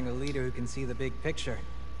 Nice having a leader who can see the big picture.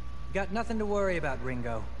 Got nothing to worry about,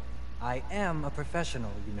 Ringo. I am a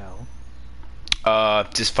professional, you know.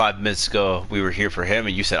 Just 5 minutes ago, we were here for him,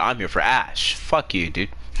 and you said, I'm here for Ash. Fuck you, dude.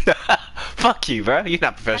 Fuck you, bro. You're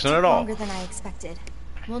not professional That took at all. longer than I expected.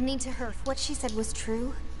 We'll need to If what she said was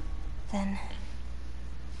true, then...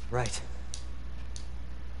 Right.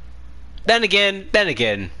 Then again.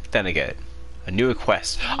 A new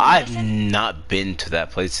request. I've not been to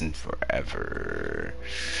that place in forever.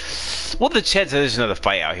 What are the chances there's another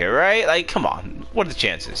fight out here, right? Like, come on. What are the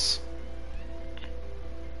chances?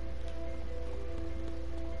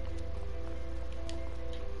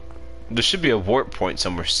 There should be a warp point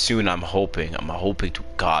somewhere soon, I'm hoping. I'm hoping to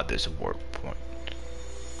God there's a warp point.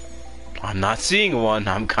 I'm not seeing one.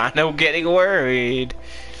 I'm kind of getting worried.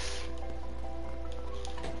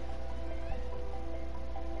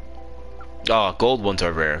 Oh, gold ones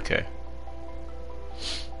are rare, okay.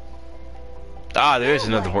 Ah, there is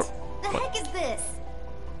another warp. The heck is this?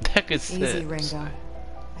 The heck is Easy, this? Ringo.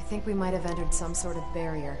 I think we might have entered some sort of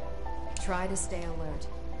barrier. Try to stay alert.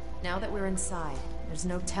 Now that we're inside, there's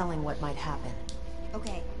no telling what might happen.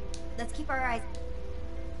 Okay, let's keep our eyes...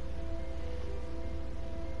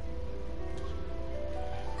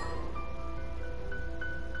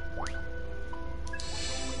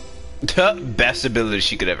 The best ability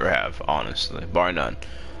she could ever have, honestly, bar none.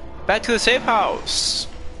 Back to the safe house.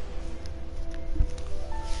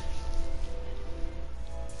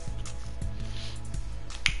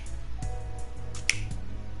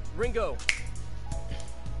 Ringo!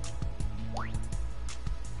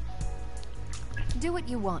 Do what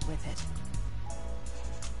you want with it.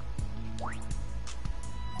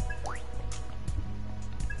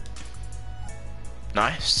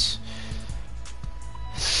 Nice.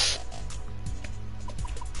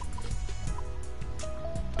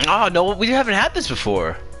 Oh, no, we haven't had this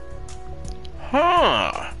before.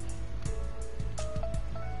 Huh.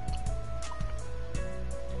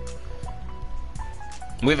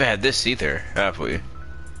 We haven't had this either, have we?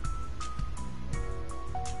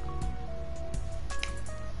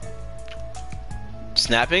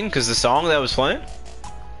 Snapping? Because the song that was playing?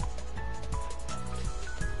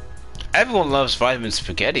 Everyone loves vitamin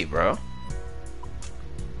spaghetti, bro.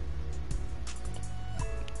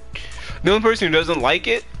 The only person who doesn't like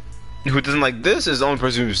it, who doesn't like this, is the only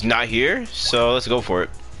person who's not here. So let's go for it.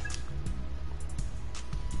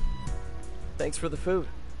 Thanks for the food.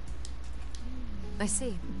 I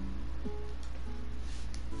see.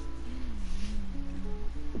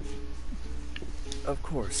 Of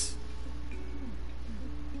course.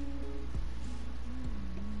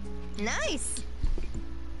 Nice!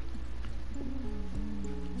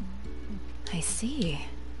 I see.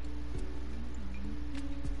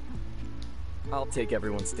 I'll take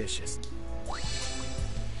everyone's dishes.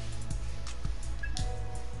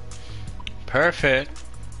 Perfect.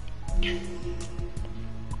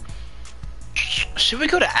 Should we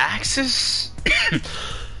go to Axis?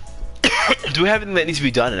 Do we have anything that needs to be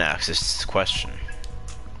done in Axis? This is the question.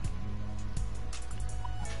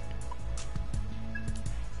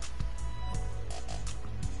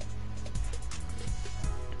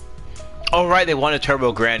 Oh right, they wanted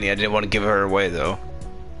Turbo Granny. I didn't want to give her away though.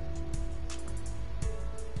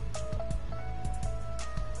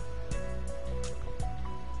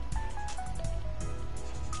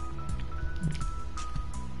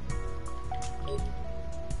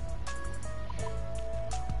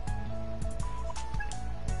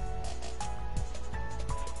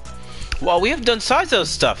 Well, we haven't done Saizo's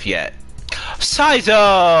stuff yet.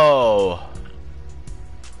 Saizo!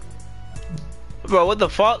 Bro, what the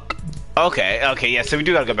fuck? Okay, yeah, so we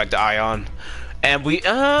do gotta go back to Ion. And we'll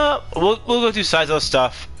go through Saizo's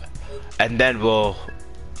stuff. And then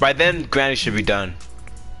by then, Granny should be done.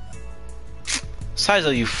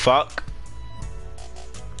 Saizo, you fuck.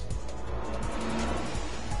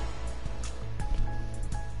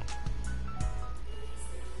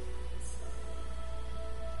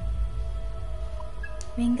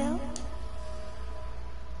 Ringo?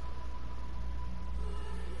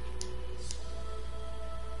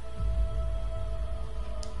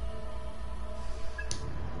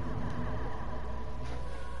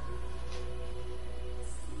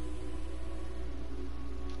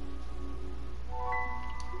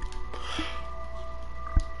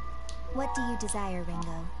 What do you desire,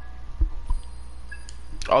 Ringo?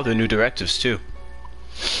 All the new directives too.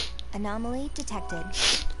 Anomaly detected.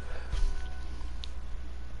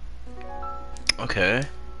 Okay.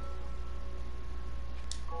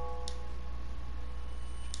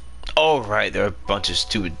 Oh right, there are a bunch of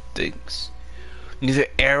stupid things. Neither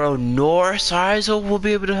Arrow nor Saizo will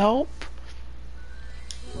be able to help.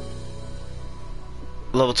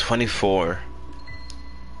 Level 24.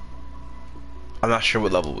 I'm not sure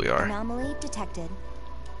what level we are. Anomaly detected.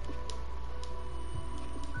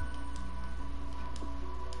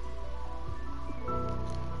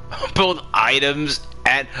 Both items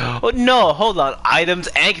and oh no, hold on. Items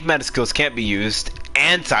and command skills can't be used,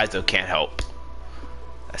 and Saizo can't help.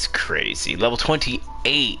 That's crazy. Level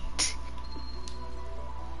 28.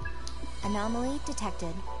 Anomaly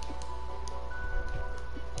detected.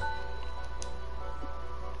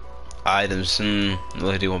 Items,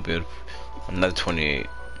 Lady won't be able to. Another 28.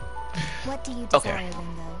 What do you Okay. desire,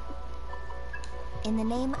 Ringo? In the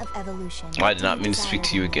name of evolution. I did not mean to speak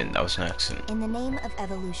to you again. That was an accident. In the name of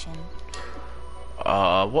evolution.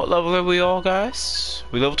 What level are we all, guys?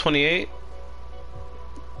 We level 28?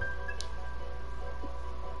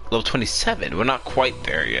 Level 27. We're not quite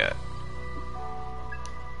there yet.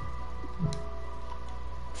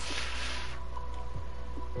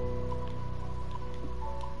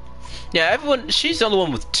 Yeah, everyone. She's the only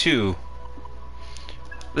one with 2.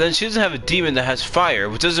 But then she doesn't have a demon that has fire,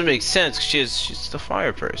 which doesn't make sense because she's the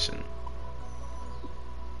fire person.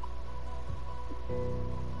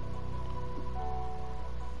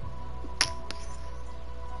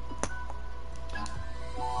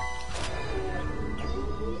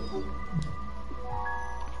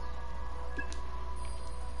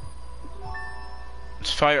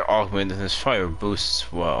 His fire augment and his fire boosts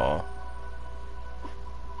as well.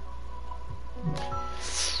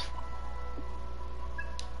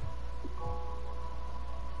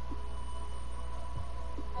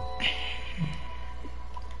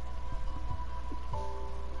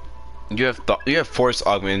 You have force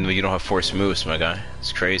augment, but you don't have force moves, my guy.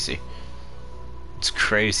 It's crazy. It's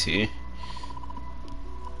crazy.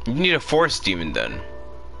 You need a force demon then.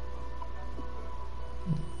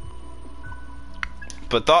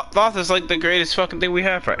 But Thoth is like the greatest fucking thing we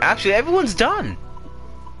have, right? Actually, everyone's done.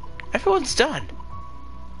 Everyone's done.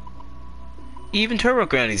 Even Turbo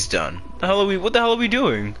Granny's done. What the hell are we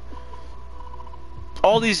doing?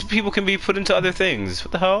 All these people can be put into other things.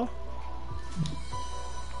 What the hell?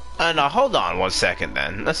 Now hold on 1 second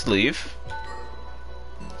then. Let's leave.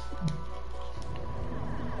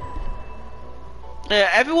 Yeah,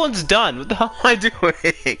 everyone's done. What the hell am I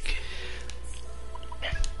doing?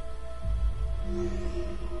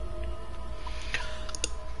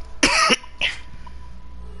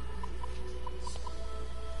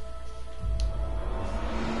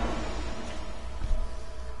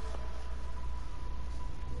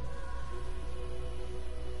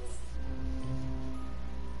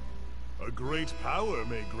 A great power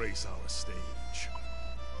may grace our stage.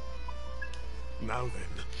 Now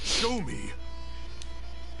then, show me.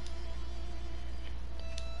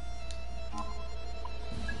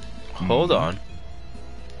 Hold on.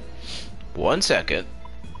 1 second.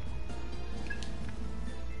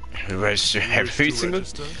 Register every single.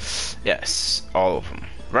 Register? Yes, all of them.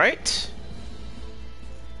 Right?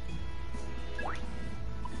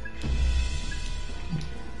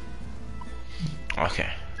 Okay.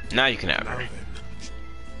 Now you can have her.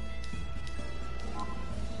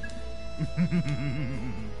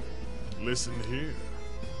 Listen here.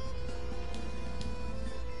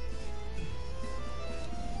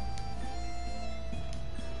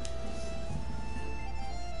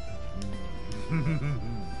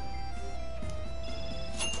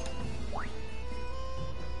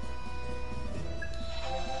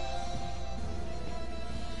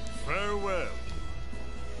 Farewell.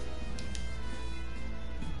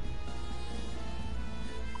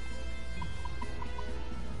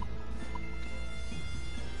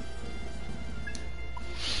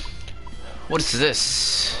 What is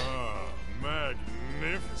this? Ah,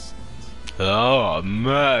 magnificent. Oh,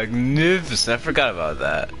 magnificent. I forgot about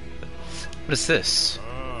that. What is this?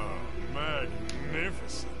 Ah,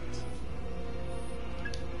 magnificent.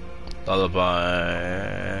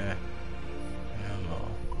 Lullaby.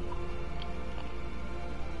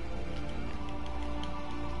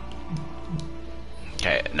 Okay.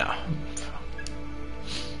 no.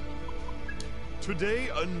 Today,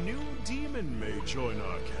 a new demon may join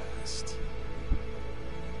our cast.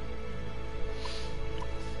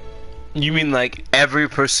 You mean like every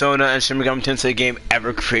Persona and Shin Megami Tensei game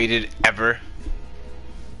ever created, ever?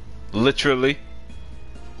 Literally?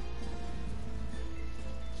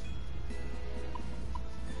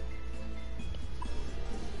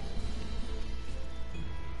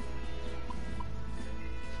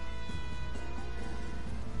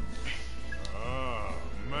 Ah,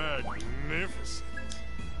 magnificent.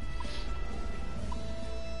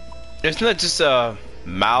 Isn't that just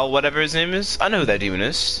Mal, whatever his name is? I know who that demon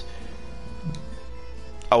is.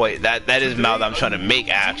 Oh wait, that is Mal that I'm trying to make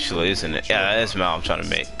actually, isn't it? Yeah, that is Mal I'm trying to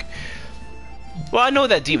make. Well, I know what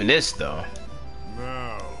that demon is though.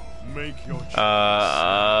 Now, make your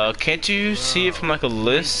choice. Can't you see it from like a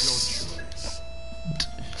list?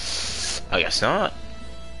 I guess not.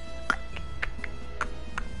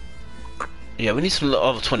 Yeah, we need some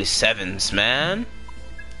level 27s, man.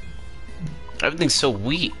 Everything's so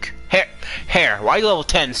weak. Hair, why are you level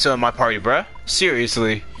 10 still in my party, bruh?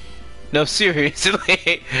 Seriously. No,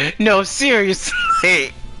 seriously. No,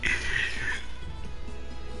 seriously.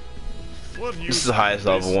 This is the highest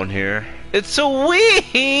level one here. It's so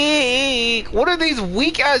weak! What are these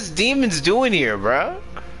weak ass demons doing here, bro?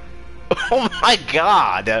 Oh my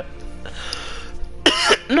god.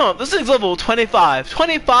 No, this thing's level 25.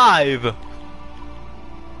 25! And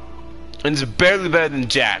it's barely better than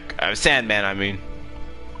Jack. Sandman, I mean.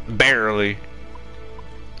 Barely.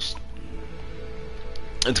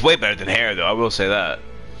 It's way better than Hair, though, I will say that.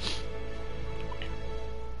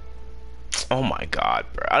 Oh my god,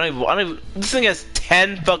 bro. I don't even, this thing has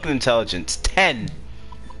 10 fucking intelligence. 10.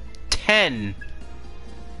 10.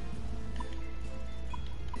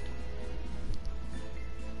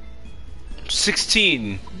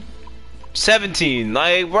 $16. 17.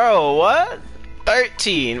 Like, bro, what?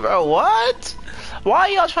 13. Bro, what? Why are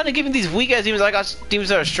y'all trying to give me these weak ass demons? I got demons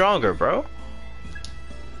that are stronger, bro.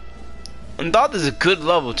 And Thoth is a good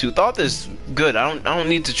level too. Thoth is good. I don't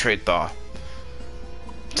need to trade Thoth.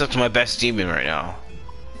 It's up to my best demon right now.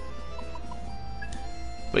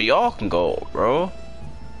 But y'all can go, bro.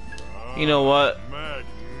 You know what?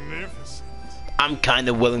 Magnificent. I'm kind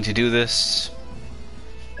of willing to do this.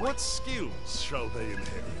 What skills shall they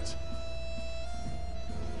inherit?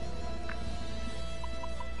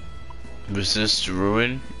 Resist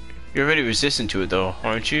ruin. You're already resistant to it though,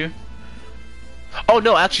 aren't you? Oh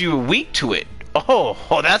no, actually you're weak to it.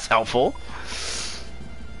 Oh, that's helpful.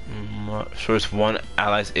 Source 1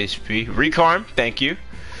 allies HP. Recarm, thank you.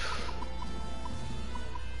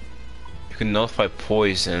 You can nullify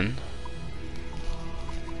poison.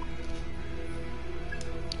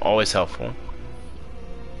 Always helpful.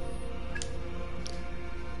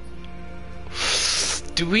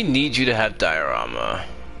 Do we need you to have diorama?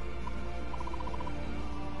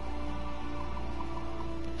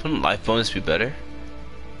 Wouldn't life bonus be better?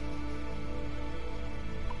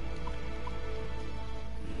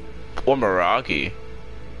 Or Miragi.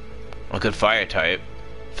 A good fire type.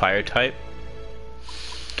 Fire type?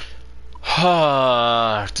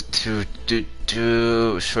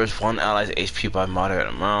 Restores one ally's HP by moderate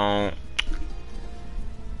amount.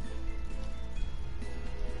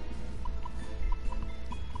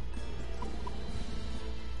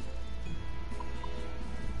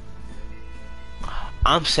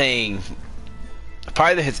 I'm saying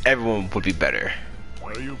fire that hits everyone would be better.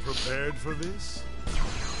 Are you prepared for this?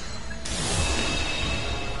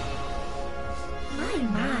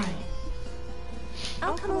 My.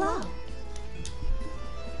 I'll come along.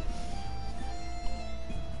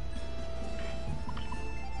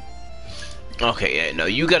 Okay, yeah, no,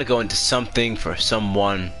 you gotta go into something for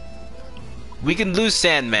someone. We can lose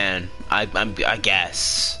Sandman, I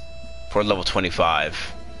guess, for level 25.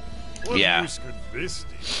 What Yeah. use could this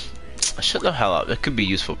do? Shut the hell up, that could be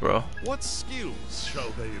useful, bro. What skills shall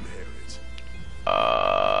they inherit?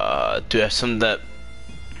 Do I have some that...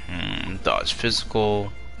 dodge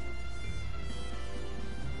physical...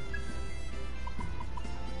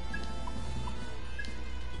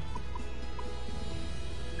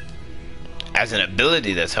 As an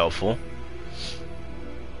ability, that's helpful.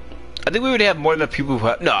 I think we would have more than people who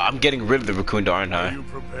have... No, I'm getting rid of the Raccoon, aren't Are I? you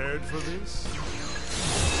prepared for this?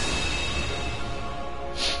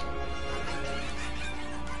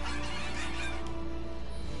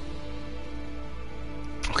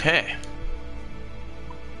 Okay.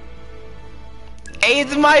 Hey,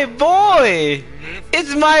 it's my boy!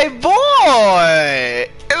 It's my boy!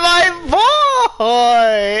 My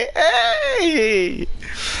boy! Hey!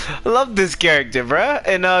 I love this character, bruh.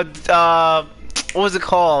 And, what was it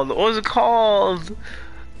called? What was it called?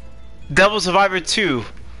 Devil Survivor 2.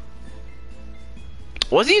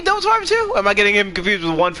 Was he Devil Survivor 2? Or am I getting him confused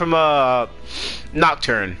with one from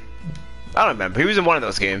Nocturne? I don't remember. He was in one of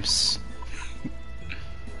those games.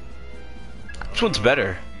 Which one's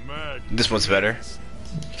better? This one's better.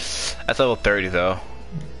 That's level 30 though.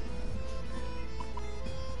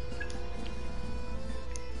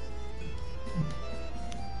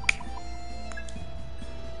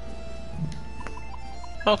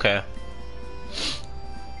 Okay.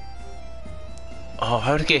 Oh,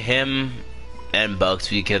 how to get him and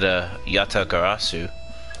Bugs? We get a Yata Garasu,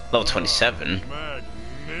 level 27.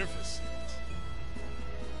 Magnificent.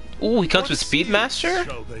 Ooh, he comes with What Speedmaster? skills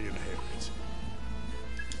shall they inherit?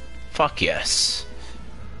 Fuck yes.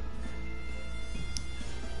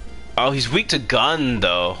 Oh, he's weak to gun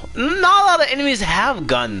though. Not a lot of enemies have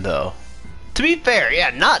gun though. To be fair,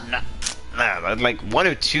 yeah, not like one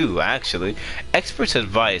or two actually. Expert's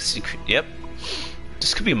advice. Yep.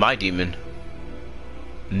 This could be my demon.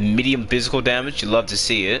 Medium physical damage. You love to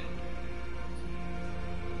see it.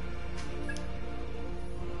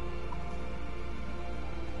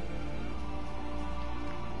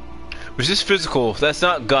 Resist physical. That's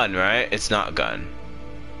not gun, right? It's not gun.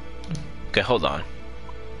 Okay, hold on.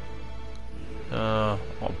 All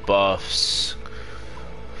buffs.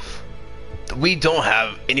 We don't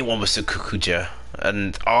have anyone with Sakukuja,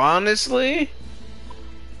 and honestly,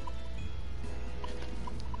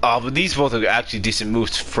 but these both are actually decent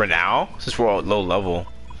moves for now, since we're all at low level.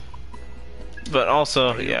 But also,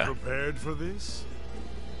 Are you yeah. prepared for this?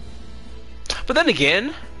 But then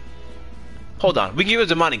again, hold on. We give him a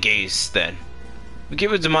demonic gaze then. We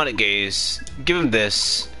give him a demonic gaze. Give him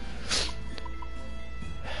this.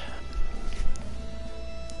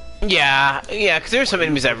 Yeah, because there are some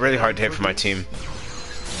enemies that are really hard to hit for my team.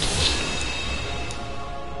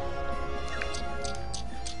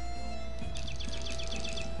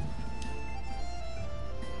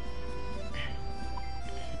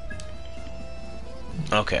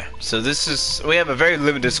 Okay, so this is... we have a very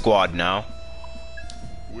limited squad now.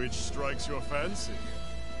 Which strikes your fancy?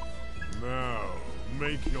 Now,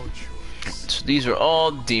 make your choice. So these are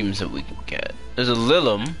all demons that we can get. There's a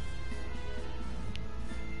Lilum.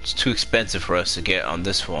 It's too expensive for us to get on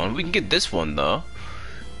this one. We can get this one though.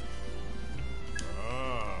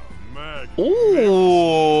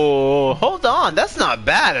 Ooh, hold on. That's not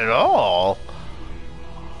bad at all.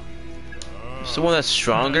 It's the one that's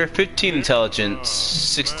stronger. 15 intelligence,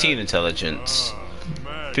 16 intelligence,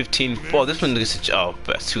 15. Oh, this one is... oh,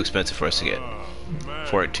 that's too expensive for us to get.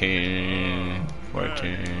 14.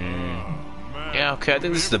 Yeah, okay. I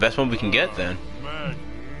think this is the best one we can get then.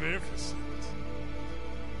 Magnificent.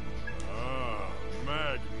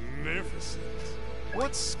 Magnificent.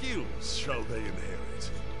 What skills shall they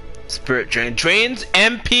inherit? Spirit Drain. Drains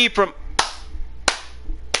MP from...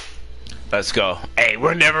 let's go. Hey,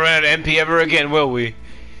 we're never running out of MP ever again, will we?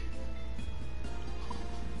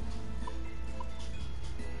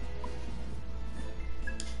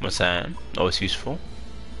 What's that? Always useful.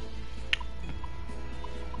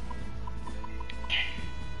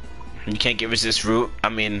 You can't get resist root. I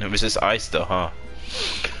mean, resist ice though, huh?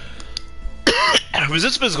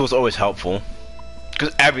 Resist physical is always helpful.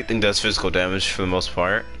 Because everything does physical damage for the most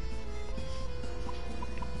part.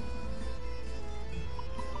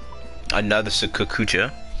 Another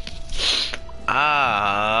Sakukuja.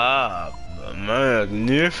 Ah,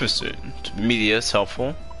 magnificent. Media is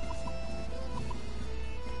helpful.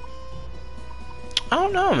 I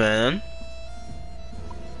don't know, man.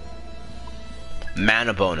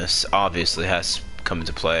 Mana bonus obviously has come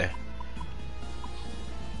into play.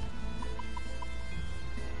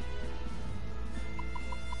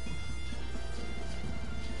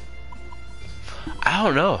 I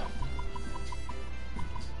don't know.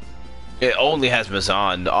 It only has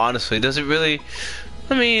Mazan. Honestly, does it really?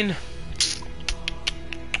 I mean,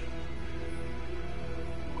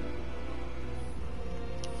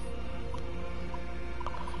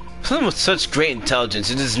 someone with such great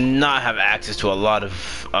intelligence, it does not have access to a lot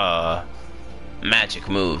of magic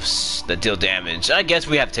moves that deal damage. I guess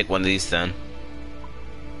we have to take one of these then.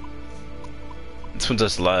 This one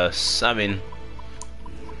does less. I mean,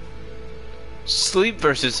 sleep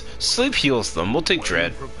versus sleep heals them. We'll take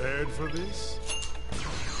Dread. Prepared for this?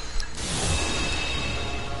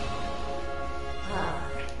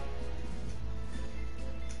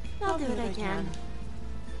 I'll do what I can.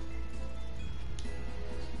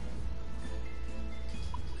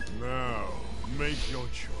 Now, make your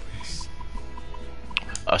choice.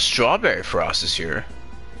 A Strawberry Frost is here.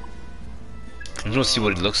 I just want to see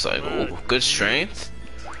what it looks like. Ooh, good strength.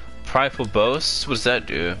 Prideful Boast. What does that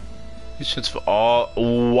do? These for all.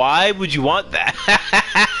 Why would you want that?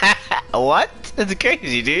 What? That's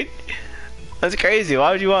crazy, dude. That's crazy.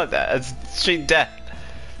 Why would you want that? That's straight death.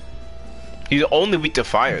 He's only weak to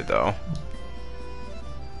fire, though.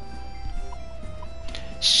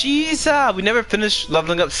 Shiza! We never finished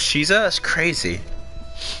leveling up Shiza? That's crazy.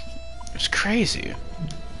 It's crazy.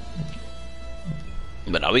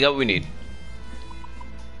 But now we got what we need.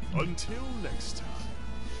 Until next time.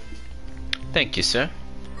 Thank you, sir.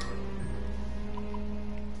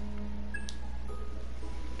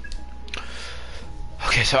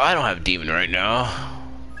 Okay, so I don't have demon right now.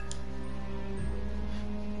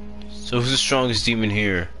 So who's the strongest demon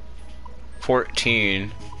here?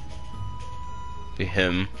 14. Be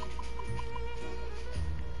him.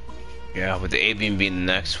 Yeah, with the A-beam being the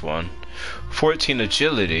next one. 14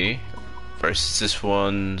 agility versus this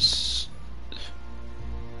one's...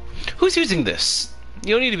 Who's using this?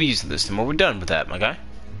 You don't need to be using this anymore. We're done with that, my guy.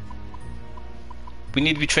 We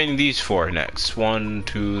need to be training these four next. 1,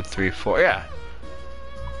 2, 3, 4. Yeah.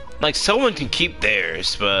 Like, someone can keep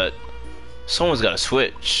theirs, but someone's got to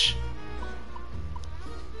switch.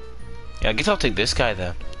 Yeah, I guess I'll take this guy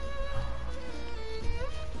then.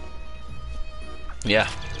 Yeah.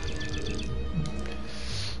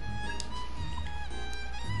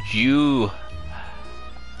 You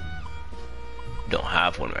don't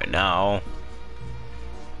have one right now.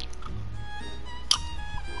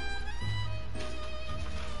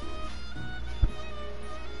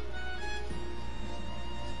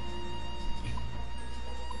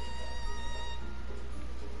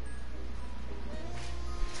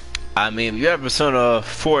 I mean, if you have Persona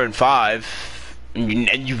 4 and 5,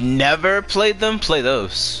 and you've never played them, play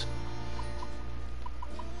those.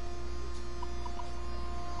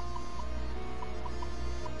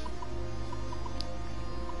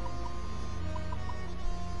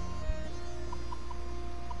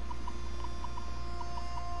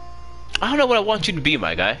 I don't know what I want you to be,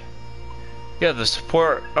 my guy. You have the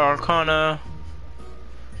support arcana.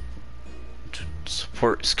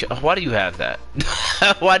 Support skill. Why do you have that?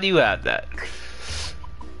 Why do you have that?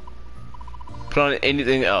 Put on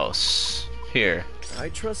anything else. Here. I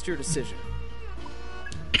trust your decision.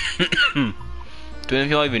 Do any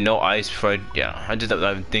of y'all even know ice before yeah, I did that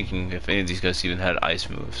without even thinking if any of these guys even had ice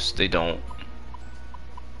moves. They don't.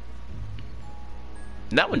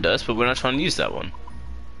 That one does, but we're not trying to use that one.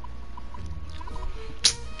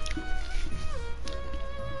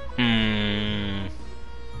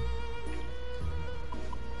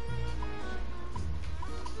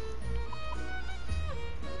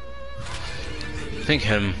 I think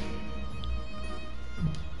him.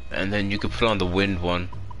 And then you could put on the wind one.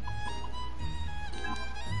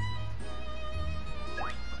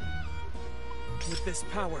 With this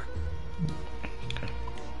power.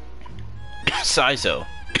 Saizo.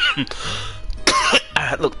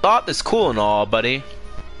 Look, thought is cool and all, buddy.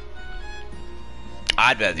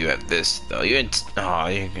 I'd rather you have this though. You're in. Oh,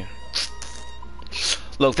 you can.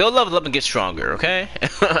 Look, they'll level up and get stronger, okay?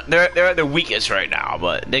 they're at their weakest right now,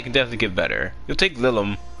 but they can definitely get better. You'll take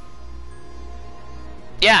Lilim.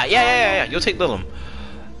 Yeah. You'll take Lilim,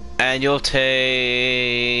 and you'll take.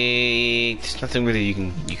 There's nothing really you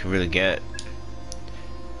can really get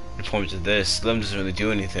in forms of this. Lilim doesn't really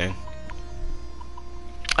do anything.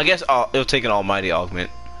 I guess it'll take an Almighty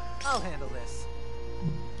Augment. I'll handle this.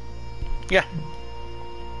 Yeah.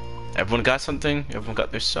 Everyone got something? Everyone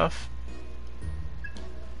got their stuff?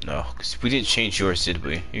 No, because we didn't change yours, did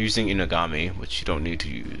we? You're using Inagami, which you don't need to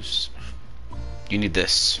use. You need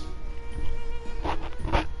this.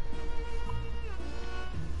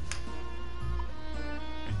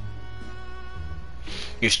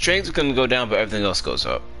 Your strength's gonna go down, but everything else goes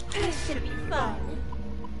up. This should be fun.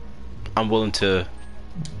 I'm willing to...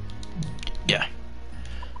 Yeah.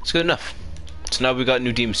 It's good enough. So now we got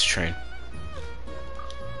new demons to train.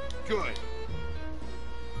 Good.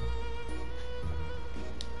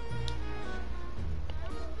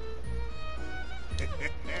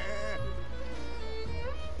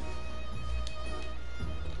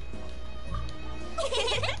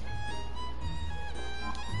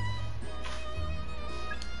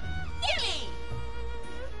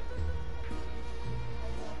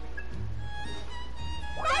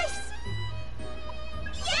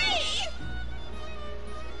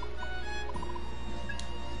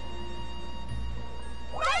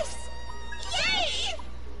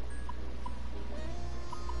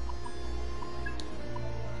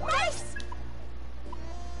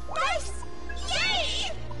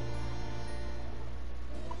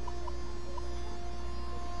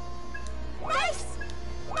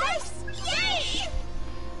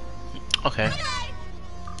 Okay.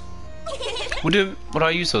 What do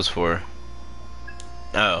I use those for?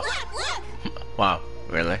 Oh. Wow,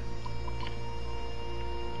 really?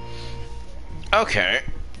 Okay.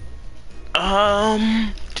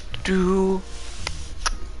 Do.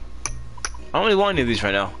 I don't really want any of these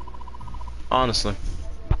right now. Honestly.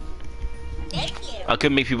 I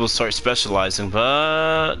could make people start specializing,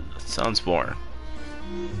 but it sounds boring.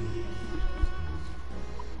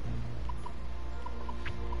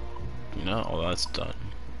 No, all that's done.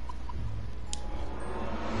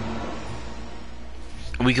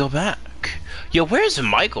 We go back. Yo, where's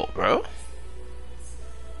Michael, bro?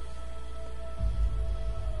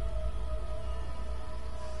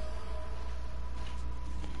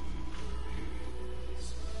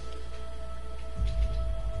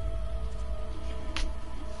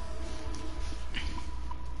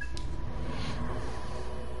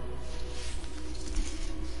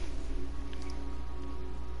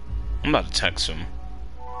 I'm about to text him.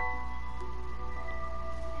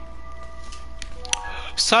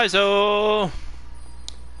 Sizo!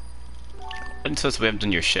 When says we haven't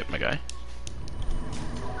done your shit, my guy.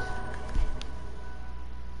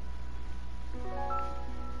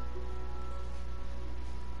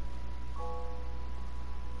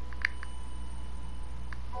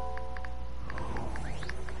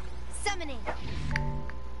 Summoning.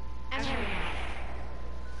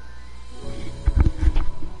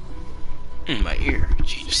 In my ear,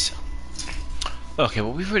 jeez. Okay,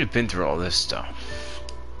 well we've already been through all this stuff.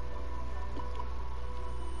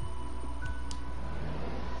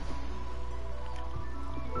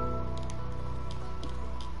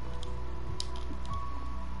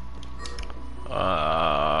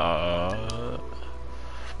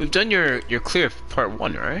 We've done your clear part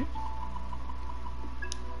 1, right?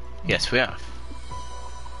 Yes, we have.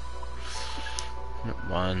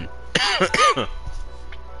 1.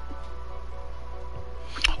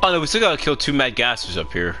 Oh no, we still gotta kill 2 mad gassers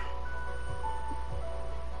up here.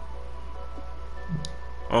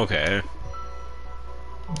 Okay.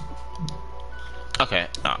 Okay,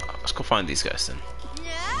 let's go find these guys then.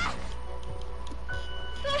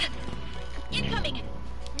 Incoming!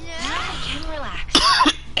 I can relax.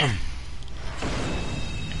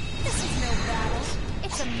 This is no battle.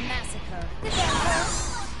 It's a massacre. Did that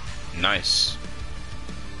hurt? Nice.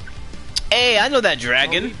 Hey, I know that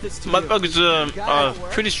dragon. Motherfucker's a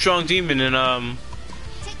pretty strong demon and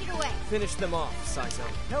Take it away. Finish them off, Saizo.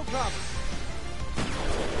 No problem.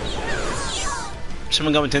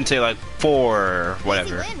 Someone Gama Tensei like 4 or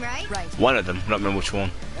whatever. Easy win, right? One of them, I don't remember which one.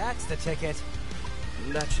 That's the ticket.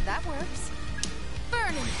 That works.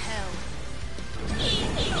 Burn in hell.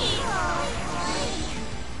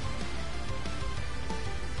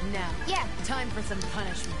 Now, Yeah. time for some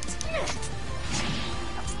punishment.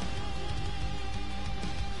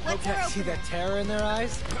 What's our Okay, see that terror in their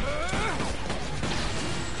eyes?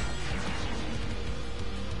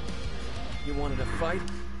 You wanted a fight?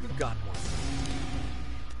 You got one.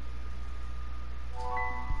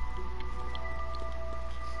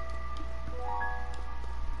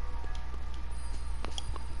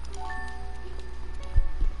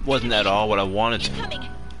 Wasn't at all what I wanted to. Incoming!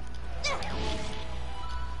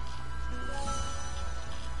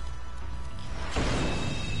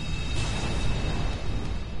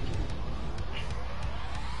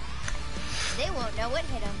 They won't know what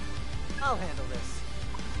hit them. I'll handle this.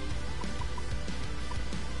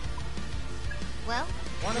 Well,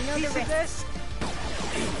 Want a know the piece of risk. this?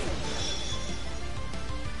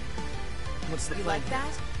 What's the You plan? like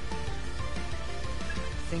that?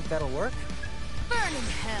 Think that'll work? Burn in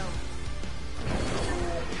hell.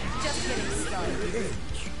 Just getting started.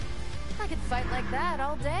 I could fight like that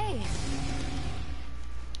all day.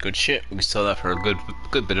 Good shit. We can sell that for a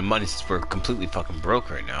good bit of money since we're completely fucking broke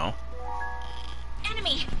right now.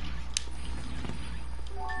 Enemy!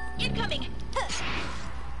 Incoming!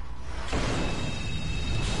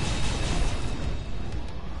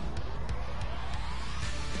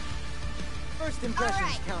 First impressions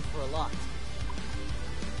Alright. count for a lot.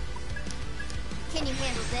 Can you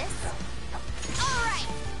handle this? All right.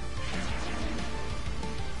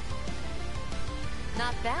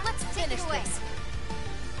 Not bad. Let's take it finish away. this.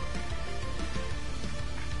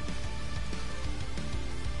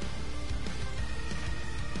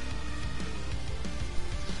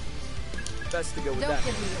 Best to go with Don't that.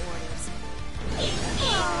 give me orders.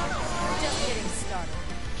 Just getting started.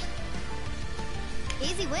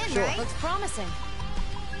 Easy win, Sure. right? Looks promising.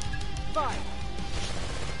 Fire.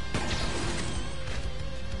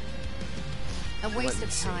 A waste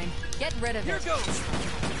of time. Get rid of Here it. goes.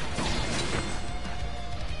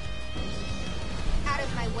 Out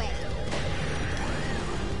of my way.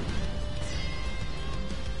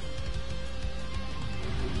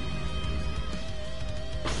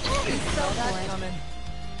 Saw that coming.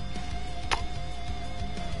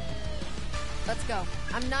 Let's go.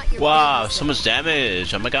 I'm not your Wow, babysitter. so much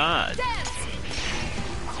damage. Oh my god.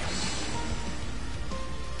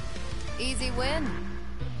 Easy win.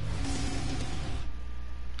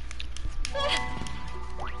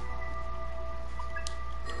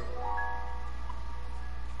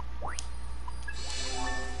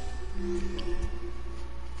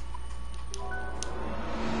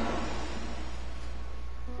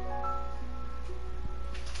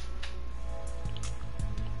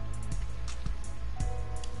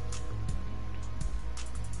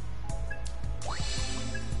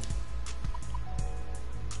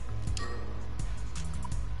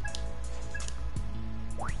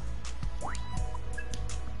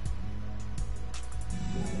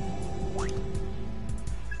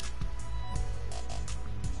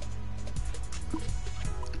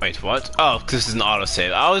 Wait, what? Oh, this is an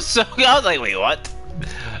autosave. I was like, wait, what?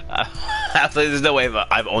 I was like, there's no way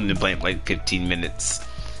I've only been playing for like 15 minutes.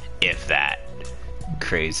 If that.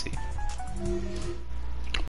 Crazy.